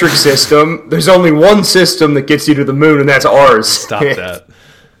the metric system. There's only one system that gets you to the moon, and that's ours. Stop that.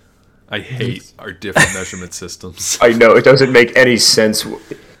 I hate our different measurement systems. I know, it doesn't make any sense.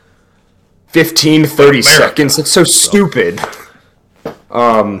 30 seconds. It's so stupid.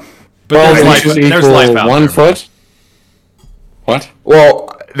 But there's life out 1 there. foot? What?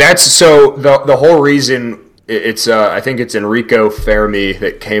 Well, that's so the whole reason it's I think it's Enrico Fermi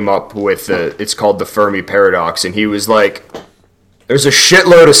that came up with it's called the Fermi paradox, and he was like, there's a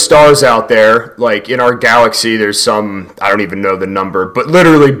shitload of stars out there, like in our galaxy there's some, I don't even know the number, but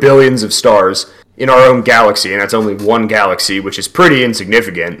literally billions of stars in our own galaxy, and that's only one galaxy, which is pretty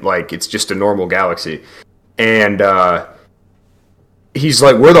insignificant. Like, it's just a normal galaxy. And he's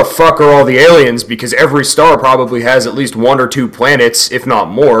like, where the fuck are all the aliens? Because every star probably has at least 1 or 2 planets, if not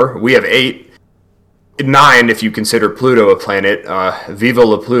more. We have 8. 9 if you consider Pluto a planet. Viva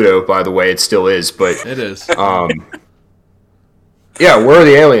la Pluto, by the way, it still is, but it is. Yeah, where are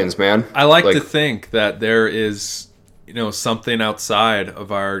the aliens, man? I like to think that there is, something outside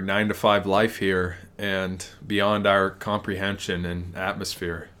of our 9 to 5 life here and beyond our comprehension and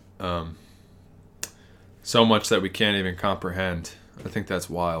atmosphere. So much that we can't even comprehend. I think that's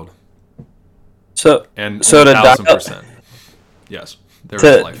wild. So 1,000%. Yes, there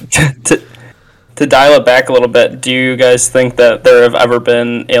is life. To dial it back a little bit, do you guys think that there have ever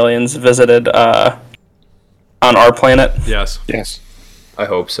been aliens visited on our planet? Yes. Yes. I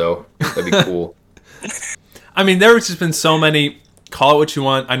hope so. That'd be cool. I mean, there's just been so many, call it what you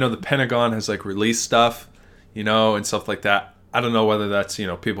want. I know the Pentagon has released stuff, and stuff like that. I don't know whether that's,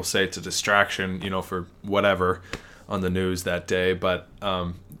 people say it's a distraction, for whatever on the news that day. But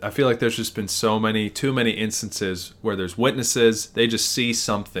I feel like there's just been too many instances where there's witnesses. They just see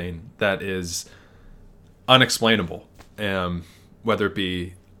something that is unexplainable, whether it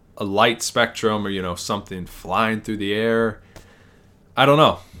be a light spectrum or something flying through the air. I don't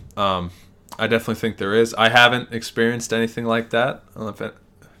know. I definitely think there is. I haven't experienced anything like that. I don't know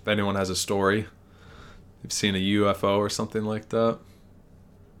if anyone has a story. You've seen a UFO or something like that?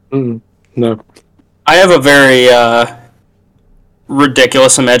 No. I have a very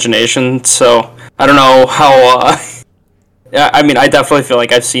ridiculous imagination, so I don't know how. I mean, I definitely feel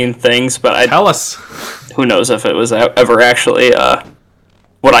like I've seen things, but tell us. Who knows if it was ever actually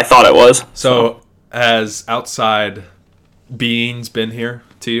what I thought it was. So, has outside beings been here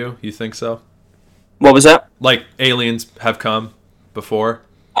to you? You think so? What was that? Like aliens have come before?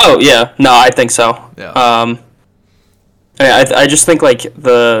 Oh yeah, no, I think so. Yeah. I just think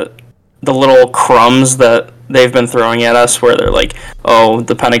the little crumbs that they've been throwing at us, where they're like, oh,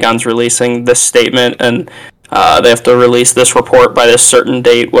 the Pentagon's releasing this statement and they have to release this report by this certain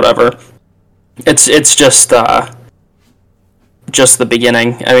date, whatever. It's just the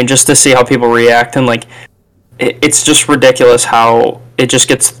beginning. I mean, just to see how people react, and it's just ridiculous how it just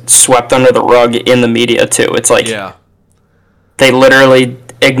gets swept under the rug in the media too. It's they literally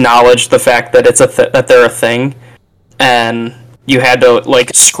acknowledge the fact that that they're a thing, and you had to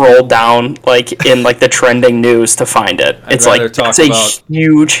scroll down in the trending news to find it. It's a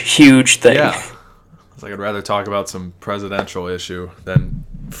huge thing. Yeah. I'd rather talk about some presidential issue than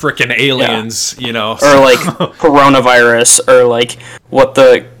freaking aliens, Or coronavirus, or what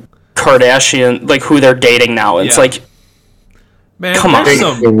the Kardashian, who they're dating now. It's man, come on. There's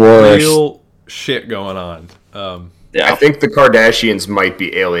some real shit going on. I think the Kardashians might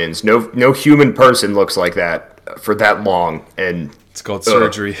be aliens. No human person looks like that for that long, and it's called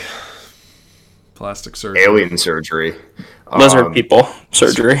surgery. Plastic surgery. Alien surgery. Lizard people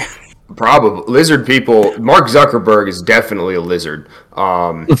surgery. Probably lizard people. Mark Zuckerberg is definitely a lizard.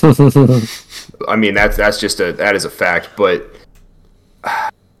 I mean, that is a fact. But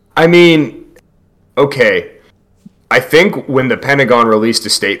I mean, okay. I think when the Pentagon released a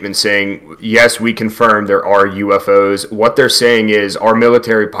statement saying, yes, we confirm there are UFOs, what they're saying is our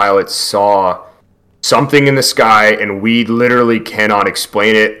military pilots saw something in the sky and we literally cannot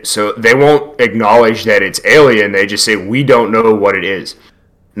explain it. So they won't acknowledge that it's alien. They just say, we don't know what it is.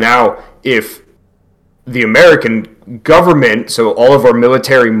 Now, if the American government, so all of our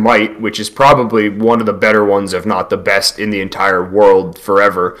military might, which is probably one of the better ones, if not the best in the entire world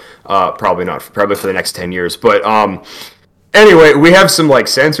forever, probably for the next 10 years. But anyway, we have some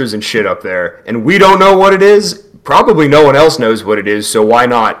sensors and shit up there, and we don't know what it is. Probably no one else knows what it is, so why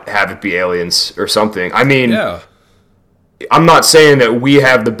not have it be aliens or something? I mean, yeah. I'm not saying that we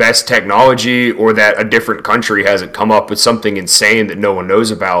have the best technology or that a different country hasn't come up with something insane that no one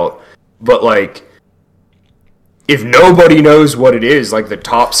knows about, but if nobody knows what it is, the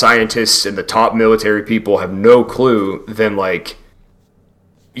top scientists and the top military people have no clue, then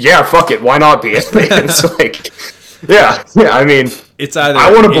yeah, fuck it, why not be aliens? yeah, I mean, it's either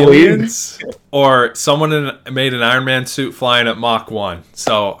I want to aliens or someone made an Iron Man suit flying at Mach 1.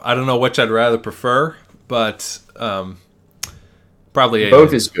 So I don't know which I'd rather prefer, but probably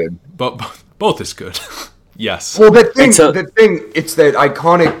both is good. Both is good. Yes. Well, it's that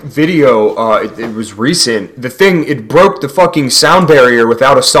iconic video. It was recent. It broke the fucking sound barrier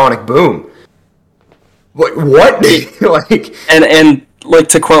without a sonic boom. What? and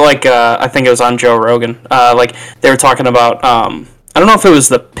to quote I think it was on Joe Rogan. They were talking about I don't know if it was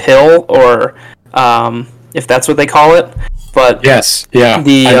the pill or if that's what they call it, but yes, yeah, I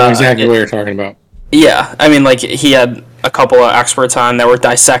know exactly what you're talking about. Yeah, I mean, like, he had a couple of experts on that were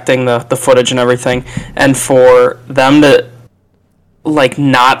dissecting the footage and everything, and for them to, like,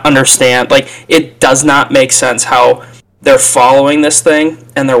 not understand, like, it does not make sense how they're following this thing,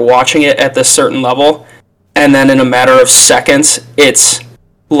 and they're watching it at this certain level, and then in a matter of seconds, it's,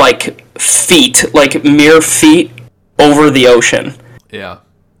 like, feet, like, mere feet over the ocean. Yeah.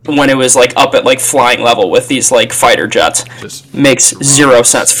 When it was, like, up at, like, flying level with these, like, fighter jets. Just makes zero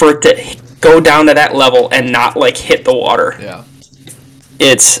sense. For it to go down to that level and not, like, hit the water. Yeah.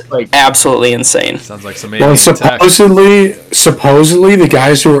 It's, like, absolutely insane. Sounds like some alien supposedly the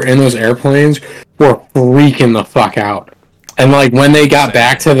guys who were in those airplanes were freaking the fuck out. And, like, when they got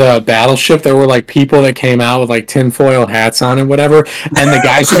back to the battleship, there were, like, people that came out with, like, tinfoil hats on and whatever. And the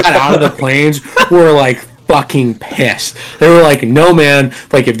guys who got out of the planes were, like, fucking pissed. They were like, no, man,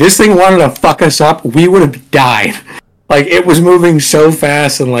 like, if this thing wanted to fuck us up, we would have died. Like, it was moving so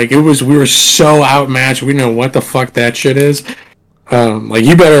fast, and, like, we were so outmatched, we know what the fuck that shit is. Like,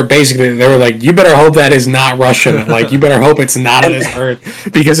 you better, basically, they were like, you better hope that is not Russian. Like, you better hope it's not on this earth,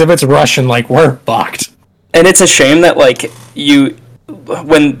 because if it's Russian, like, we're fucked. And it's a shame that, like,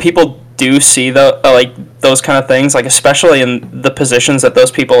 when people do see those kind of things, like, especially in the positions that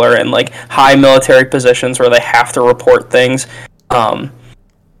those people are in, like high military positions where they have to report things,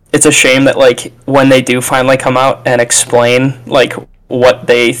 it's a shame that, like, when they do finally come out and explain, like, what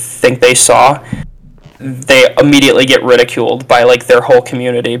they think they saw, they immediately get ridiculed by, like, their whole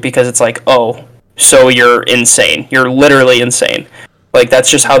community, because it's like, oh, so you're insane, you're literally insane. Like, that's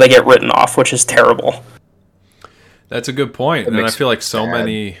just how they get written off, which is terrible. That's a good point. And I feel like so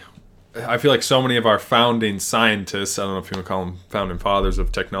many of our founding scientists, I don't know if you want to call them founding fathers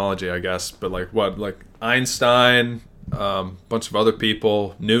of technology, I guess, but like Einstein, bunch of other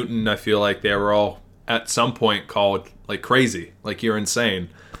people, Newton, I feel like they were all at some point called, like, crazy, like, you're insane.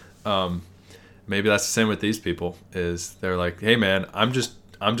 Maybe that's the same with these people, is they're like, hey man, I'm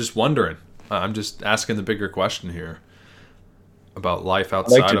just wondering. I'm just asking the bigger question here about life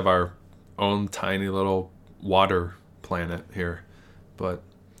outside of our own tiny little water planet here. But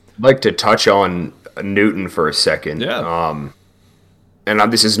I'd like to touch on Newton for a second. Yeah.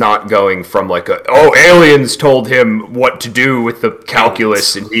 And this is not going from like aliens told him what to do with the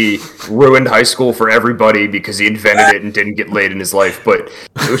calculus and he ruined high school for everybody because he invented it and didn't get laid in his life,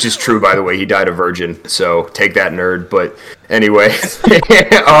 which is true, by the way. He died a virgin, so take that, nerd. But anyway,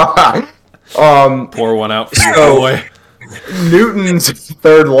 pour one out for your boy. Newton's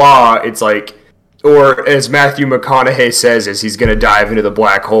third law, it's like, or as Matthew McConaughey says, as he's going to dive into the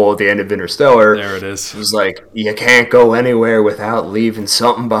black hole at the end of Interstellar. There it is. He's like, you can't go anywhere without leaving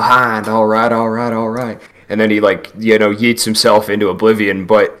something behind. All right. And then he, like, yeets himself into oblivion.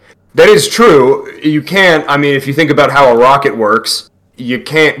 But that is true. You can't, I mean, if you think about how a rocket works, you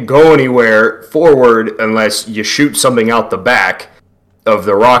can't go anywhere forward unless you shoot something out the back of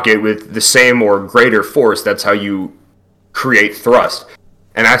the rocket with the same or greater force. That's how you create thrust.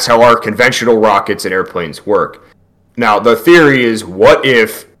 And that's how our conventional rockets and airplanes work. Now, the theory is, what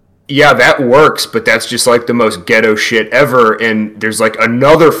if, yeah, that works, but that's just like the most ghetto shit ever, and there's like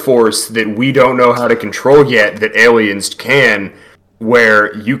another force that we don't know how to control yet that aliens can,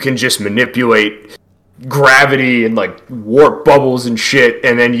 where you can just manipulate gravity and like warp bubbles and shit,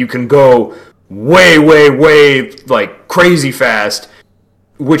 and then you can go way, like crazy fast,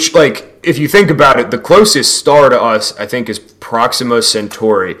 which, like, if you think about it, the closest star to us, I think, is Proxima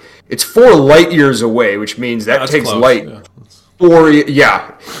Centauri. It's 4 light years away, which means that takes close. Light.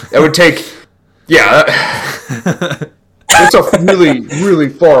 Yeah. That would take. Yeah, it's a really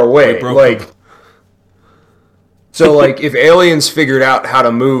far away. Like, so, like, if aliens figured out how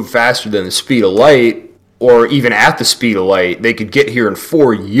to move faster than the speed of light, or even at the speed of light, they could get here in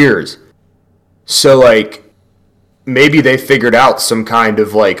 4 years. So, like, maybe they figured out some kind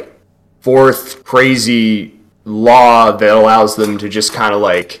of, like, fourth crazy law that allows them to just kind of,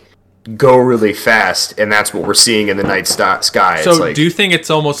 like, go really fast, and that's what we're seeing in the night sky. So, like, do you think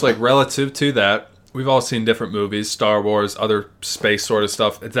it's almost like relative to that? We've all seen different movies, Star Wars, other space sort of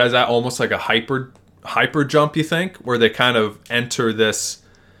stuff. Is that almost like a hyper jump, you think, where they kind of enter this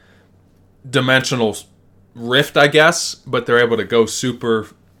dimensional rift, I guess, but they're able to go super,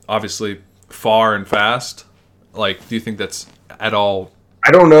 obviously, far and fast? Like, do you think that's at all?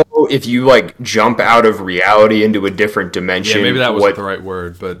 I don't know if you, like, jump out of reality into a different dimension. Yeah, maybe that wasn't the right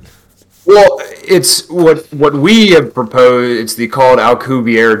word, but... Well, it's what we have proposed. It's the called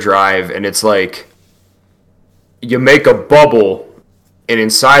Alcubierre drive, and it's like you make a bubble, and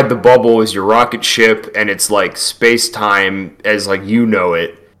inside the bubble is your rocket ship, and it's like space-time as, like, you know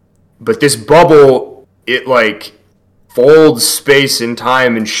it. But this bubble, it, like, folds space and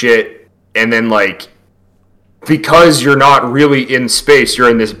time and shit and then like because you're not really in space, you're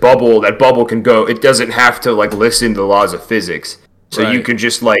in this bubble. That bubble can go. It doesn't have to like listen to the laws of physics, so you can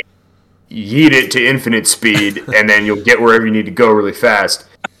just like yeet it to infinite speed, and then you'll get wherever you need to go really fast.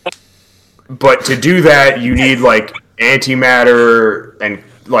 But to do that, you need like antimatter and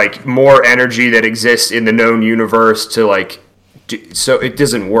like more energy that exists in the known universe to like. So it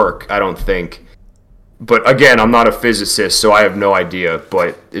doesn't work, I don't think. But again, I'm not a physicist, so I have no idea.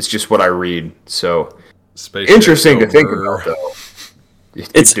 But it's just what I read. So interesting to think about, though.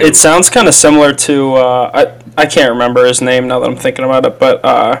 It sounds kind of similar to I can't remember his name now that I'm thinking about it, but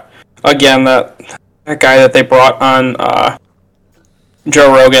again that guy that they brought on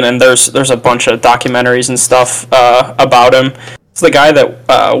Joe Rogan, and there's a bunch of documentaries and stuff about him. It's the guy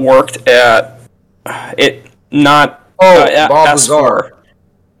that worked at it not. Bob Lazar.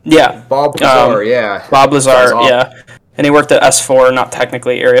 Yeah. Bob Lazar, yeah. Bob Lazar, yeah. And he worked at S4, not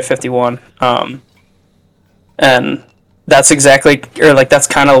technically Area 51. And that's exactly, or like that's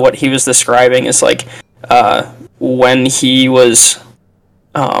kind of what he was describing is like when he was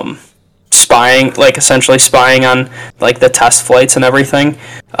spying, like essentially spying on like the test flights and everything.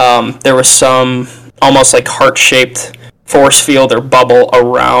 There was some almost like heart-shaped force field or bubble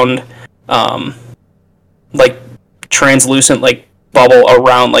around like translucent like bubble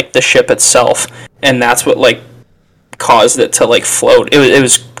around like the ship itself, and that's what like caused it to like float. It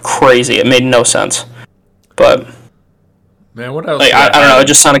was crazy. It made no sense. But man, what else? Like I don't know. It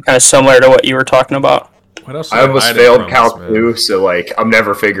just sounded kind of similar to what you were talking about. What else? I almost failed Calc 2, so like I'm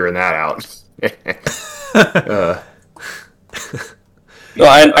never figuring that out. Well,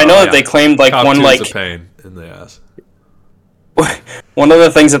 I know that they claimed like Calc one 2 like is a pain in the ass. One of the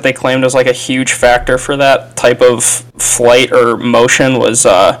things that they claimed was like a huge factor for that type of flight or motion was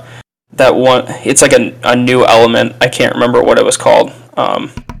that one. It's like a new element. I can't remember what it was called.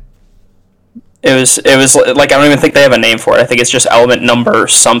 It was like I don't even think they have a name for it. I think it's just element number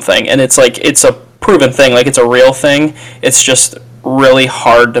something, and it's like it's a proven thing. Like it's a real thing. It's just really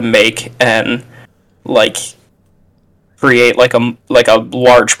hard to make and like create like a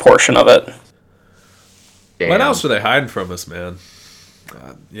large portion of it. Damn. What else are they hiding from us, man?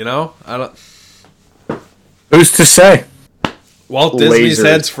 You know, I don't. Who's to say? Walt Disney's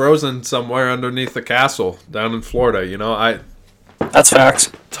head's frozen somewhere underneath the castle down in Florida. You know, That's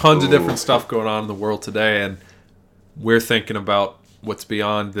facts. Tons of different stuff going on in the world today, and we're thinking about what's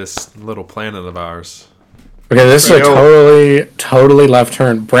beyond this little planet of ours. Okay, this is a totally left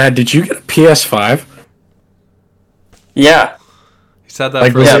turn. Brad, did you get a PS5? Yeah. He's had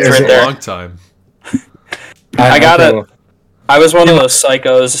that for a long time. I got it. I was one of those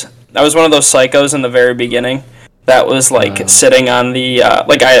psychos in the very beginning that was like sitting on the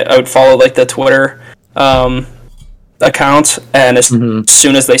like I would follow like the Twitter accounts, and as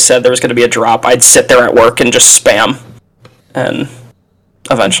soon as they said there was going to be a drop, I'd sit there at work and just spam, and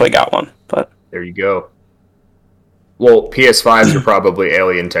eventually got one. But there you go. Well, PS5s are probably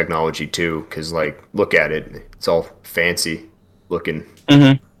alien technology too, because like look at it, it's all fancy looking.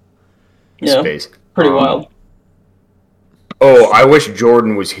 Yeah, space. pretty wild. Oh, I wish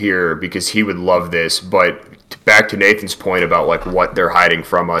Jordan was here because he would love this. But back to Nathan's point about like what they're hiding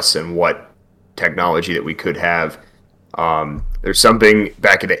from us and what technology that we could have. There's something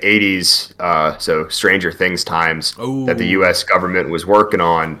back in the 80s, so Stranger Things times, that the U.S. government was working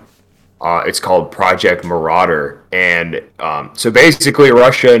on. It's called Project Marauder. And so basically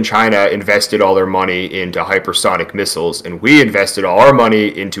Russia and China invested all their money into hypersonic missiles, and we invested all our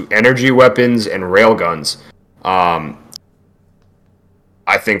money into energy weapons and railguns.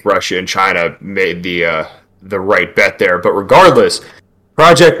 I think Russia and China made the right bet there. But regardless,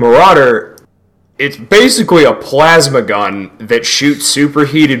 Project Marauder, it's basically a plasma gun that shoots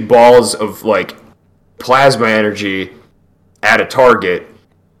superheated balls of like plasma energy at a target.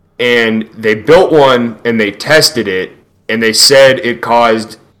 And they built one and they tested it, and they said it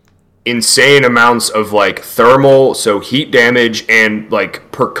caused insane amounts of like thermal, so heat damage, and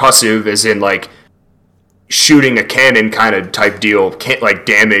like percussive, as in like shooting a cannon kind of type deal, can't like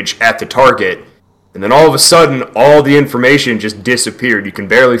damage at the target. And then all of a sudden, all the information just disappeared. You can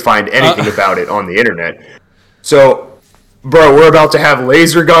barely find anything about it on the internet. So, bro, we're about to have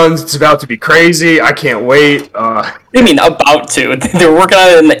laser guns. It's about to be crazy. I can't wait. I mean, about to. They were working on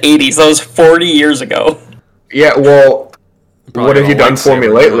it in the 80s. That was 40 years ago. Yeah, well, what have you done for me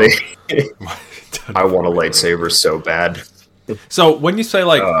lately? I want a lightsaber so bad. So, when you say,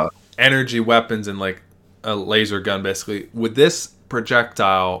 like, energy weapons and, like, a laser gun, basically, would this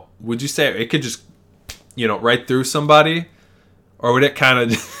projectile, would you say it could just, you know, right through somebody? Or would it kind of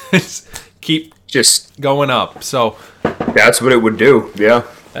just keep going up? So that's what it would do, yeah.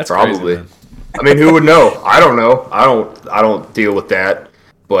 That's probably. Crazy, I mean, who would know? I don't know. I don't deal with that,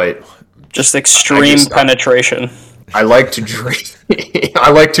 but just extreme penetration. I like to dream. I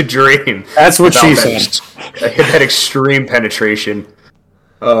like to dream. That's what she said. That extreme penetration.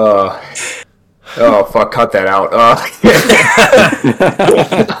 Oh fuck! Cut that out.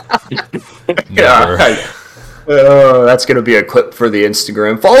 That's gonna be a clip for the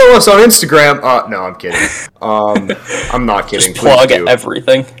Instagram. Follow us on Instagram. No, I'm kidding. I'm not kidding. Just plug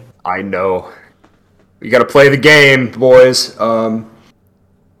everything. I know. We gotta play the game, boys.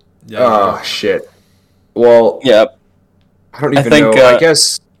 Shit. Well, yep. I don't even know. I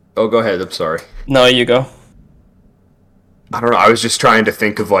guess. Oh, go ahead. I'm sorry. No, you go. I don't know. I was just trying to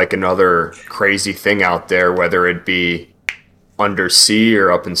think of like another crazy thing out there, whether it be undersea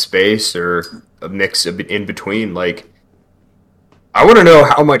or up in space or a mix of in between. Like, I want to know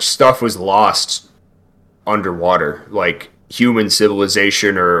how much stuff was lost underwater, like human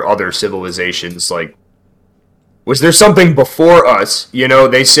civilization or other civilizations. Like, was there something before us? You know,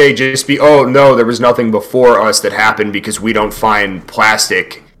 they say no, there was nothing before us that happened because we don't find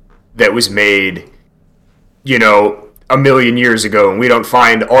plastic that was made, you know, 1 million years ago, and we don't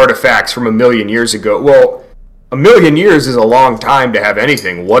find artifacts from 1 million years ago. Well, 1 million years is a long time to have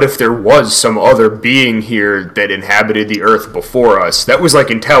anything. What if there was some other being here that inhabited the earth before us that was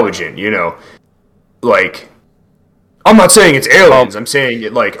like intelligent, you know? Like, I'm not saying it's aliens. I'm saying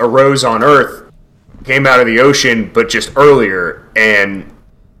it like arose on earth, came out of the ocean, but just earlier, and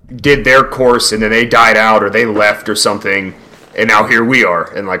did their course, and then they died out or they left or something, and now here we are.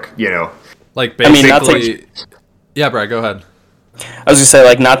 And like, you know, like basically. Yeah, Brad, go ahead. I was gonna say,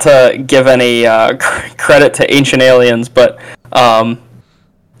 like, not to give any credit to ancient aliens, but I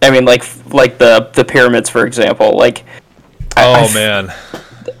mean, like the pyramids, for example. Like, man,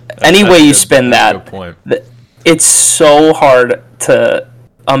 any way you spin that, it's so hard to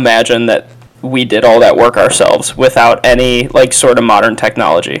imagine that we did all that work ourselves without any like sort of modern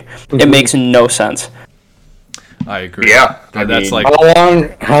technology. Mm-hmm. It makes no sense. I agree. Yeah, that's like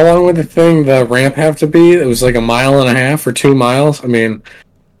how long would the ramp have to be? It was like 1.5 miles or 2 miles. I mean,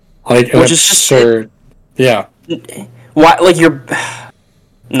 like, which is absurd. Yeah. Why? Like, you're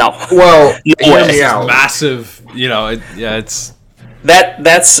no. Well, it's massive. You know, it's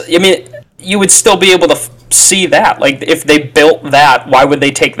that's. I mean, you would still be able to see that. Like, if they built that, why would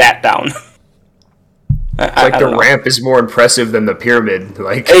they take that down? Like, the ramp is more impressive than the pyramid.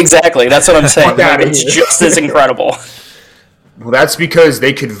 Like, exactly, that's what I'm saying. It's just as incredible. Well, that's because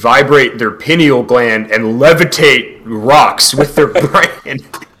they could vibrate their pineal gland and levitate rocks with their brain.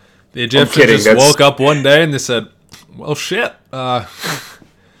 The Egyptians just woke up one day and they said, "Well, shit, the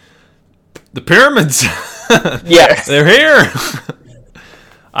pyramids, yeah, they're here."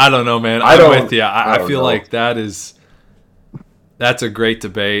 I don't know, man. I'm with you. I feel like that's a great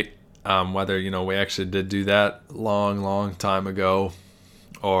debate. Whether, you know, we actually did do that long time ago,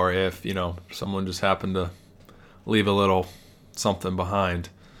 or if, you know, someone just happened to leave a little something behind.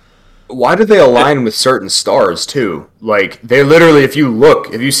 Why do they align with certain stars too? Like, they literally, if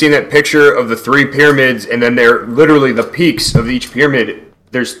you've seen that picture of the 3 pyramids, and then they're literally the peaks of each pyramid,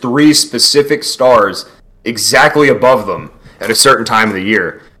 there's 3 specific stars exactly above them at a certain time of the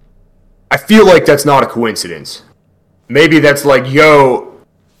year. I feel like that's not a coincidence. Maybe that's like,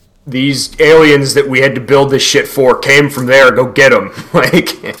 these aliens that we had to build this shit for came from there. Go get them.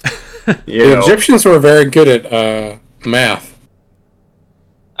 Like, the Egyptians were very good at math.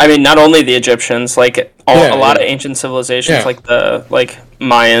 I mean, not only the Egyptians, like a lot of ancient civilizations, like the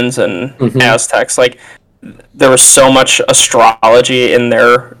Mayans and Aztecs. Like, there was so much astrology in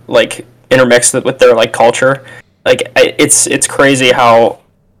their like intermixed with their like culture. Like, it's crazy how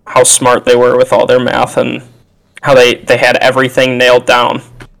smart they were with all their math and how they had everything nailed down.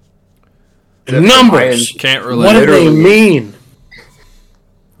 Numbers can't relate. What do they mean?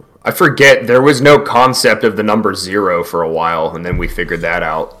 I forget. There was no concept of the number 0 for a while, and then we figured that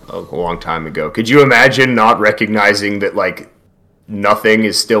out a long time ago. Could you imagine not recognizing that, like, nothing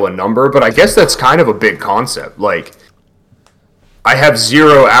is still a number? But I guess that's kind of a big concept. Like, I have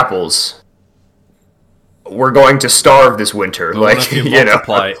 0 apples. We're going to starve this winter. Well, like, if you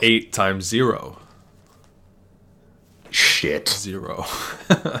multiply 8 times 0. Shit. 0.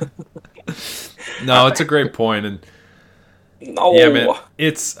 No, it's a great point, and no. Yeah, man,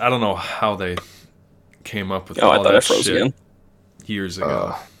 I don't know how they came up with all that shit again. Years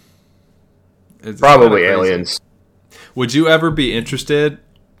ago. It's probably aliens. Would you ever be interested?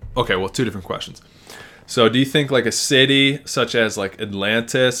 Okay, well, 2 different questions. So, do you think like a city such as like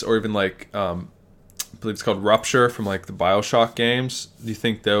Atlantis, or even like I believe it's called Rupture from like the BioShock games, do you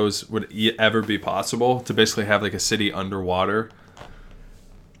think those would ever be possible to basically have like a city underwater?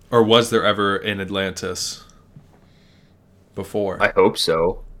 Or was there ever an Atlantis before? I hope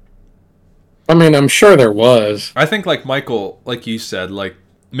so. I mean, I'm sure there was. I think, like Michael, like you said, like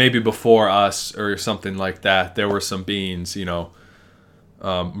maybe before us or something like that, there were some beings, mer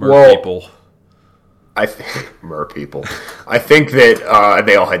people. Mer people. I think that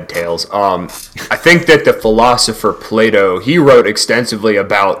they all had tails. I think that the philosopher Plato, he wrote extensively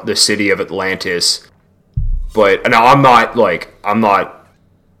about the city of Atlantis. But now I'm not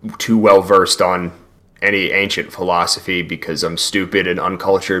too well versed on any ancient philosophy because I'm stupid and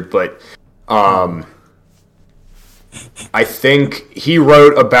uncultured. But I think he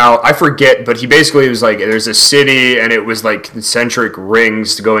wrote about, I forget, but he basically was like, there's a city and it was like concentric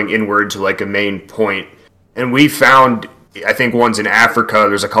rings going inward to like a main point. And we found, I think one's in Africa,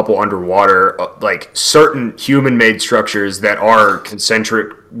 there's a couple underwater, like certain human-made structures that are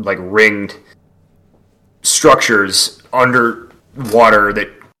concentric, like ringed structures underwater that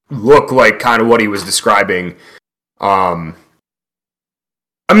look like kind of what he was describing. I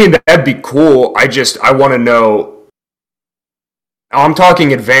mean, that'd be cool. I want to know. I'm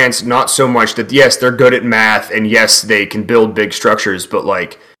talking advanced, not so much that, yes, they're good at math, and yes, they can build big structures, but,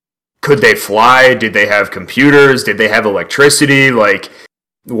 like, could they fly? Did they have computers? Did they have electricity? Like,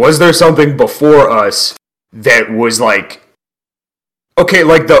 was there something before us that was, like, okay,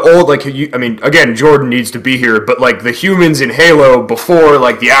 like the old, like, I mean, again, Jordan needs to be here, but, like, the humans in Halo before,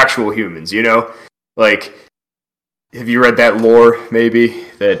 like, the actual humans, you know? Like, have you read that lore, maybe?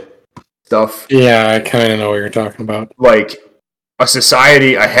 That stuff? Yeah, I kind of know what you're talking about. Like, a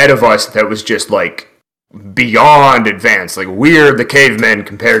society ahead of us that was just, like, beyond advanced. Like, we're the cavemen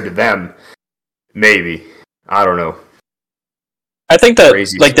compared to them. Maybe. I don't know. I think that,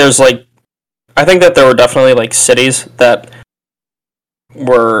 like, there's, like, I think that there were definitely, like, cities that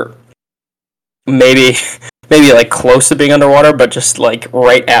were maybe like close to being underwater, but just like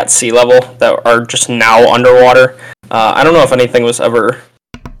right at sea level that are just now underwater. I don't know if anything was ever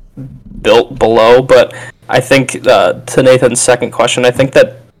built below, but I think to Nathan's second question, I think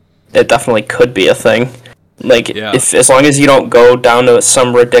that it definitely could be a thing. Like, if as long as you don't go down to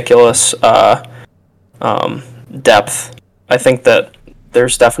some ridiculous depth, I think that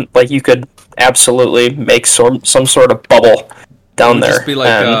there's definitely, like, you could absolutely make some sort of bubble down there. Just be like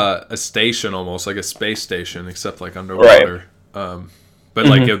a station, almost like a space station, except like underwater. Right. But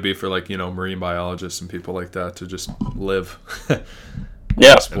like it would be for, like, marine biologists and people like that to just live,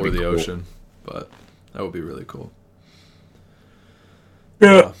 explore the ocean. But that would be really cool.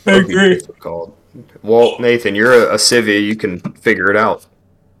 Yeah, I agree. Well, Nathan, you're a civvy. You can figure it out.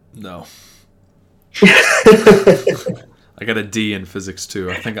 No. I got a D in physics too.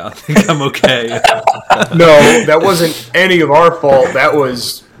 I think I'm okay. No, that wasn't any of our fault. That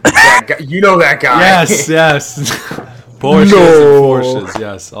was that guy. You know that guy. Yes. Porsches and Porsches.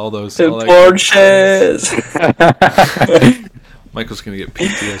 Yes, all those. Porsches. Michael's gonna get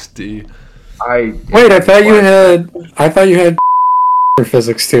PTSD. Wait, I thought you had for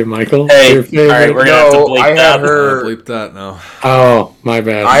physics too, Michael. Hey, all right, we're gonna have to bleep that. Bleep that now. Oh, my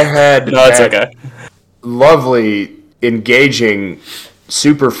bad. I had it's okay. Lovely, engaging,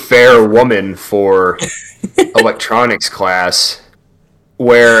 super fair woman for electronics class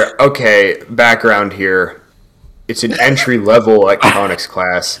where, okay, background here, it's an entry-level electronics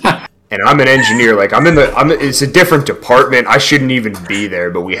class, and I'm an engineer. Like, it's a different department. I shouldn't even be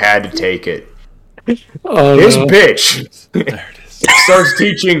there, but we had to take it. Oh, this bitch There it is. starts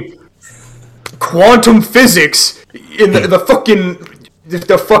teaching quantum physics in the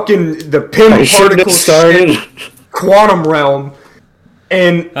PIM particle started quantum realm,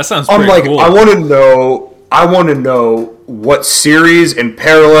 and That sounds I'm pretty like, cool. I want to know what series and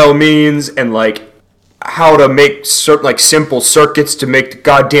parallel means, and like how to make simple circuits to make the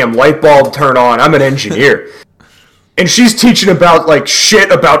goddamn light bulb turn on. I'm an engineer. And she's teaching about, like, shit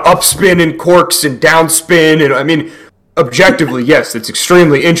about upspin and quarks and downspin, and I mean, objectively, yes, it's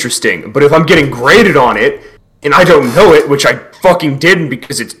extremely interesting, but if I'm getting graded on it, and I don't know it, which I fucking didn't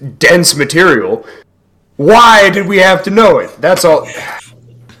because it's dense material, why did we have to know it? That's all.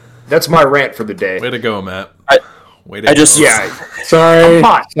 That's my rant for the day. Way to go, Matt. Sorry. I'm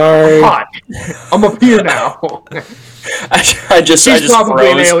hot. Sorry. I'm hot. I'm up here now. She's probably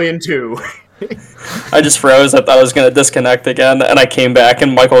froze. an alien too. I just froze. I thought I was going to disconnect again, and I came back,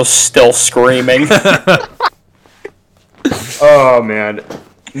 and Michael's still screaming. Oh, man.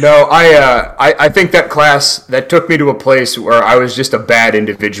 No, I think that class, that took me to a place where I was just a bad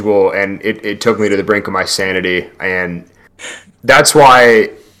individual, and it took me to the brink of my sanity, and that's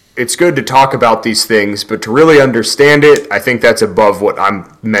why it's good to talk about these things, but to really understand it, I think that's above what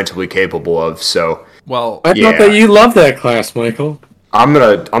I'm mentally capable of, so... Well, I thought that you loved that class, Michael. I'm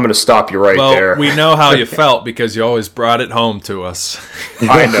gonna stop you right there. We know how you felt because you always brought it home to us.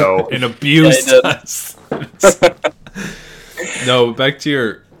 I know. And abused us. No, back to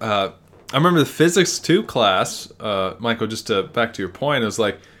your. I remember the physics 2 class, Michael. Just to back to your point, it was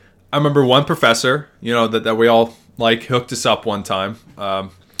like I remember one professor, that we all like hooked us up one time,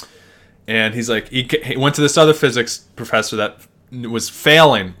 and he's like he went to this other physics professor that was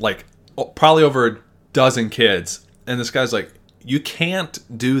failing like probably over a dozen kids, and this guy's like, you can't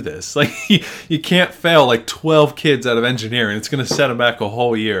do this. Like, you can't fail like 12 kids out of engineering. It's going to set them back a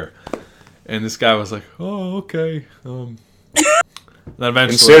whole year. And this guy was like, oh, okay. Then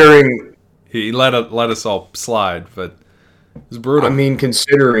eventually, considering he let us all slide, but it was brutal. I mean,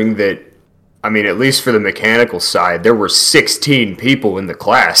 considering that, at least for the mechanical side, there were 16 people in the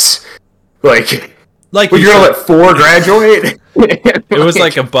class. Like you're going to let 4 graduate? It was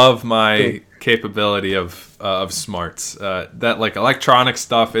like above my capability of smarts. That like electronic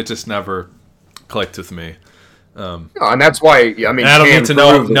stuff, it just never clicked with me. And that's why and I don't need to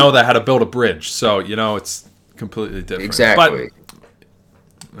know that how to build a bridge. So it's completely different. Exactly.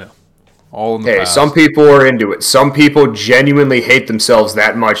 But, all in the past. Some people are into it. Some people genuinely hate themselves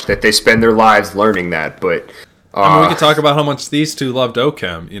that much that they spend their lives learning that. But we could talk about how much these two loved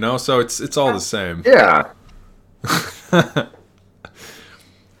OChem. So it's all the same. Yeah.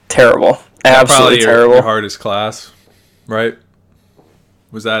 Terrible. Absolutely terrible. Your hardest class, right?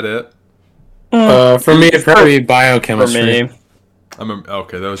 Was that it? For me, it'd probably be biochemistry. For me.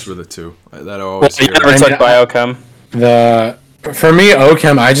 Okay, those were the two that I always hear. You never took biochem. For me,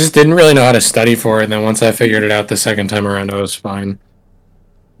 OChem, I just didn't really know how to study for it, and then once I figured it out the second time around, I was fine.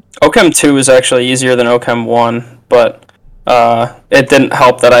 OChem 2 is actually easier than OChem 1, but it didn't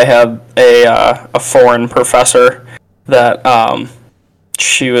help that I had a foreign professor that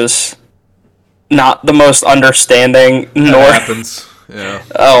she was not the most understanding. That happens. Yeah.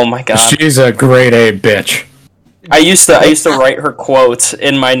 Oh my god. She's a grade A bitch. I used to write her quotes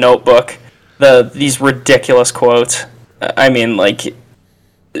in my notebook. These ridiculous quotes. Like,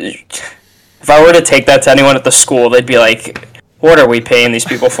 if I were to take that to anyone at the school, they'd be like, "What are we paying these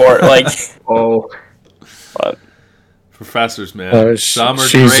people for?" Like, but professors, man. Some are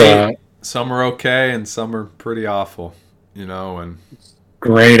great, some are okay, and some are pretty awful. And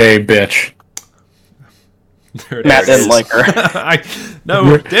grade A bitch. Matt didn't like her.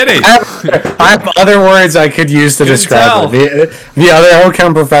 Did he? I have other words I could use to describe her. The other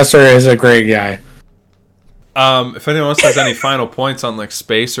OChem professor is a great guy. If anyone else has any final points on like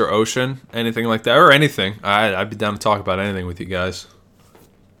space or ocean, anything like that, or anything, I'd be down to talk about anything with you guys.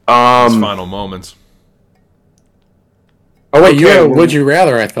 These final moments. Oh wait, you had a would you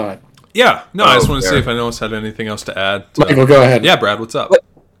rather? I thought. Yeah, no, I just want to see if anyone else had anything else to add. Michael, go ahead. Yeah, Brad, what's up?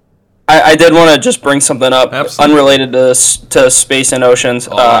 I did want to just bring something up. Absolutely. Unrelated to space and oceans.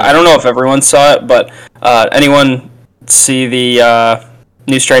 I don't know if everyone saw it, but anyone see the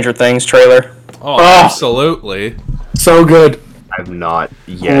new Stranger Things trailer? Oh, absolutely. So good. I have not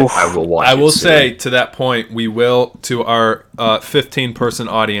yet. Oof. I will watch I will say, to that point, we will, to our 15-person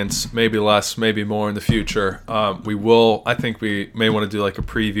audience, maybe less, maybe more in the future, we will, I think we may want to do like a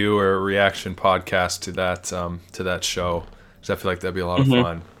preview or a reaction podcast to that show, because I feel like that'd be a lot of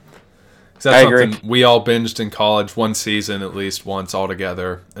fun. That's something we all binged in college, one season at least once all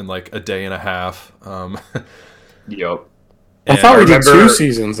together in like a day and a half. Yep. I thought we did 2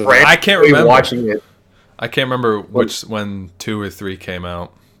 seasons of it. I can't remember watching it. I can't remember when 2 or 3 came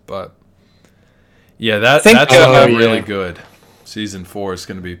out, but yeah, that's going to be really good. Season 4 is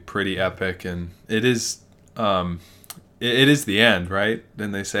going to be pretty epic, and it is the end, right?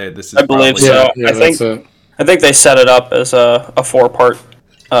 Then they say this is. I believe so. Yeah, I think they set it up as a 4-part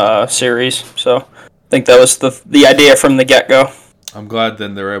series, so I think that was the idea from the get-go. I'm glad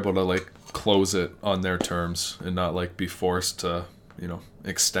then they're able to like close it on their terms and not like be forced to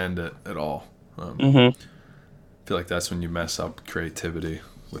extend it at all. I feel like that's when you mess up creativity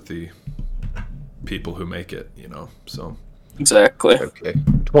with the people who make it, so exactly. Okay,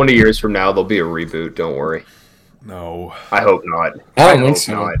 20 years from now there'll be a reboot, don't worry. No, I hope not. I don't think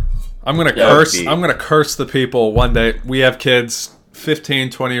so. I'm gonna curse the people one day. We have kids 15,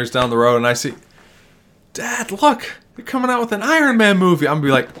 20 years down the road, and I see, Dad, look, they're coming out with an Iron Man movie. I'm gonna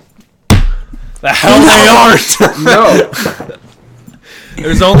be like, the hell they aren't. No.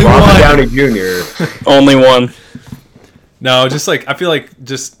 There's only Robert one. Downey Jr. Only one. No, just like, I feel like,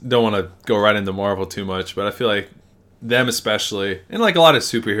 just don't want to go right into Marvel too much, but I feel like them especially, and like a lot of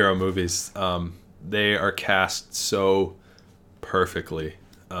superhero movies, they are cast so perfectly.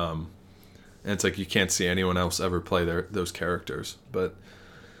 And it's like you can't see anyone else ever play those characters. But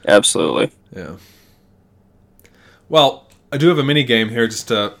absolutely. Yeah. Well, I do have a mini game here just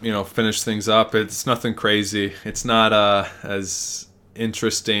to finish things up. It's nothing crazy. It's not as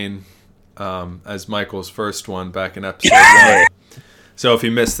interesting as Michael's first one back in episode 1. So if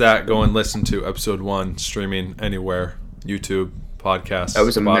you missed that, go and listen to episode 1, streaming anywhere, YouTube, podcast, that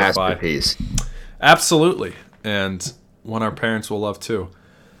was a Spotify. masterpiece. Absolutely, and one our parents will love too.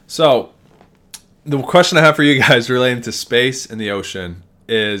 So the question I have for you guys relating to space and the ocean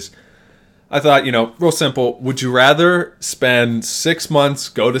is, I thought, real simple. Would you rather spend 6 months,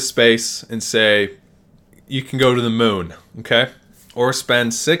 go to space, and say you can go to the moon, okay? Or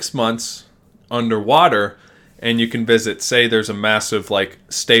spend 6 months underwater and you can visit, say there's a massive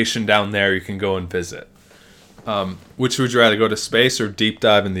station down there you can go and visit. Which would you rather, go to space or deep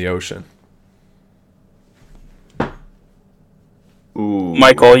dive in the ocean? Ooh.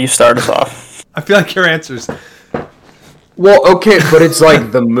 Michael, you start us off. I feel like your answer's... Well, okay, but it's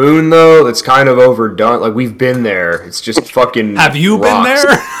like the moon, though. It's kind of overdone. Like, we've been there. It's just fucking Have you rocks.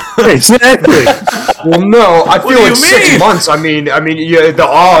 been there? Exactly. Well, no. I feel like do you 6 mean? months. I mean, yeah, the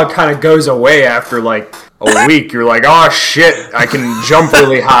awe kind of goes away after, a week. You're like, oh, shit, I can jump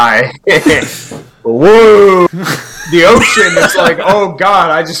really high. Whoa. The ocean, it's like, oh, God,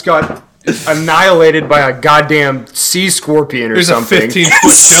 I just got annihilated by a goddamn sea scorpion or There's something. a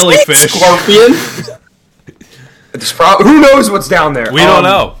 15-foot jellyfish. Scorpion? Who knows what's down there? We don't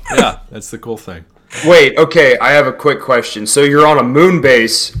know. Yeah, that's the cool thing. Wait, okay, I have a quick question. So you're on a moon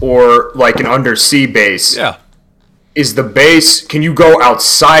base or an undersea base? Yeah. Is the base? Can you go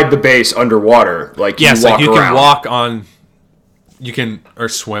outside the base underwater? Yes, walk you around? can walk on. You can or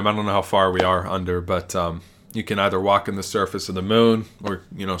swim. I don't know how far we are under, but you can either walk on the surface of the moon or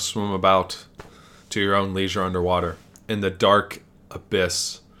swim about to your own leisure underwater in the dark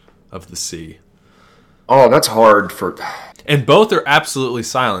abyss of the sea. Oh, that's hard for. And both are absolutely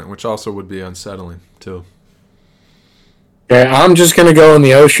silent, which also would be unsettling too. Yeah, I'm just gonna go in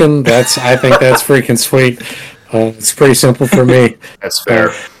the ocean. I think that's freaking sweet. It's pretty simple for me. That's fair.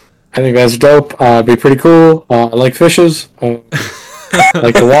 I think that's dope. Be pretty cool. I like fishes. I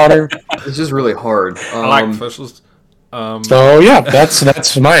like the water. This is really hard. I like fishes. So yeah,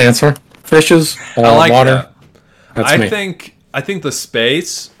 that's my answer. Fishes, I like water. that. That's I me. think the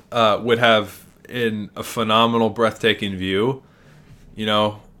space would have a phenomenal, breathtaking view,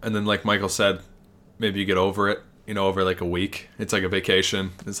 and then like Michael said, maybe you get over it, over a week. It's like a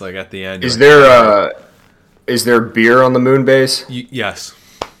vacation. It's like at the end. Is there beer on the moon base? Yes.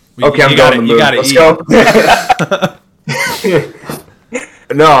 Okay, I'm going to the moon. Let's go.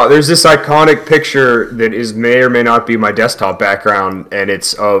 No, there's this iconic picture that may or may not be my desktop background, and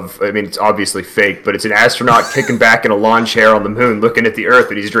it's obviously fake, but it's an astronaut kicking back in a lawn chair on the moon looking at the Earth,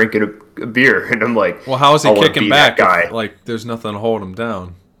 and he's drinking a beer, and I'm like, well, how is he I wanna kicking be back? that guy. There's nothing to hold him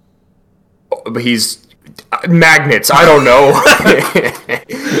down. But he's magnets. I don't know.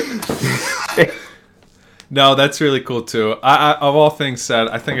 No, that's really cool too. I of all things said,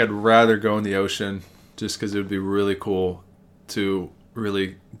 I think I'd rather go in the ocean just because it would be really cool to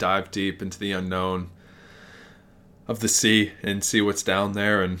really dive deep into the unknown of the sea and see what's down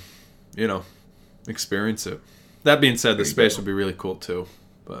there and experience it. That being said, the space would be really cool too,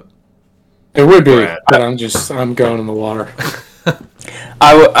 but it would be. But I'm going in the water.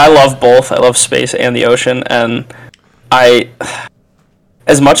 I love both. I love space and the ocean, and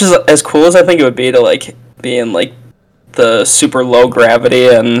as much as cool as I think it would be to be in the super low gravity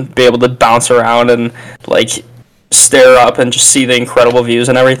and be able to bounce around and stare up and just see the incredible views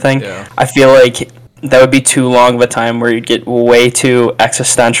and everything. Yeah. I feel like that would be too long of a time where you'd get way too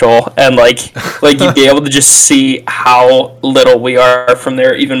existential and you'd be able to just see how little we are from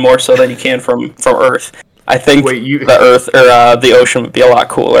there, even more so than you can from Earth. I think the Earth or the ocean would be a lot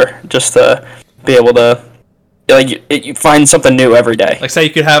cooler just to be able to you find something new every day. Say you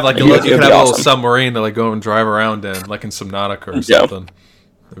could have a awesome. little submarine to go and drive around in, like in Subnautica or something.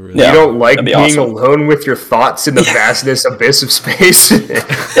 You don't like being alone with your thoughts in the vastness abyss of space?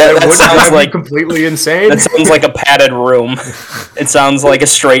 That sounds completely insane. That sounds like a padded room. It sounds like a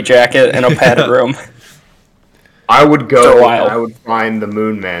straitjacket in a padded room. I would go and I would find the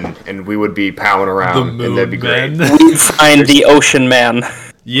Moon Men, and we would be powering around, and that'd be great. We'd find the Ocean Man.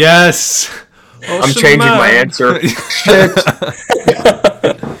 Yes! I'm changing my answer. Shit.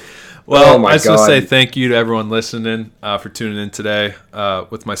 Well, I just want to say thank you to everyone listening for tuning in today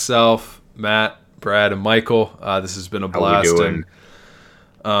with myself, Matt, Brad, and Michael. This has been a blast. And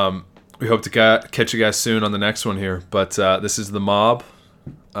we hope to catch you guys soon on the next one here. But this is The Mob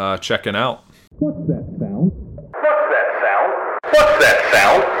checking out. What's that sound? What's that sound? What's that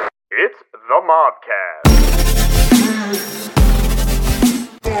sound? It's the Mobcast.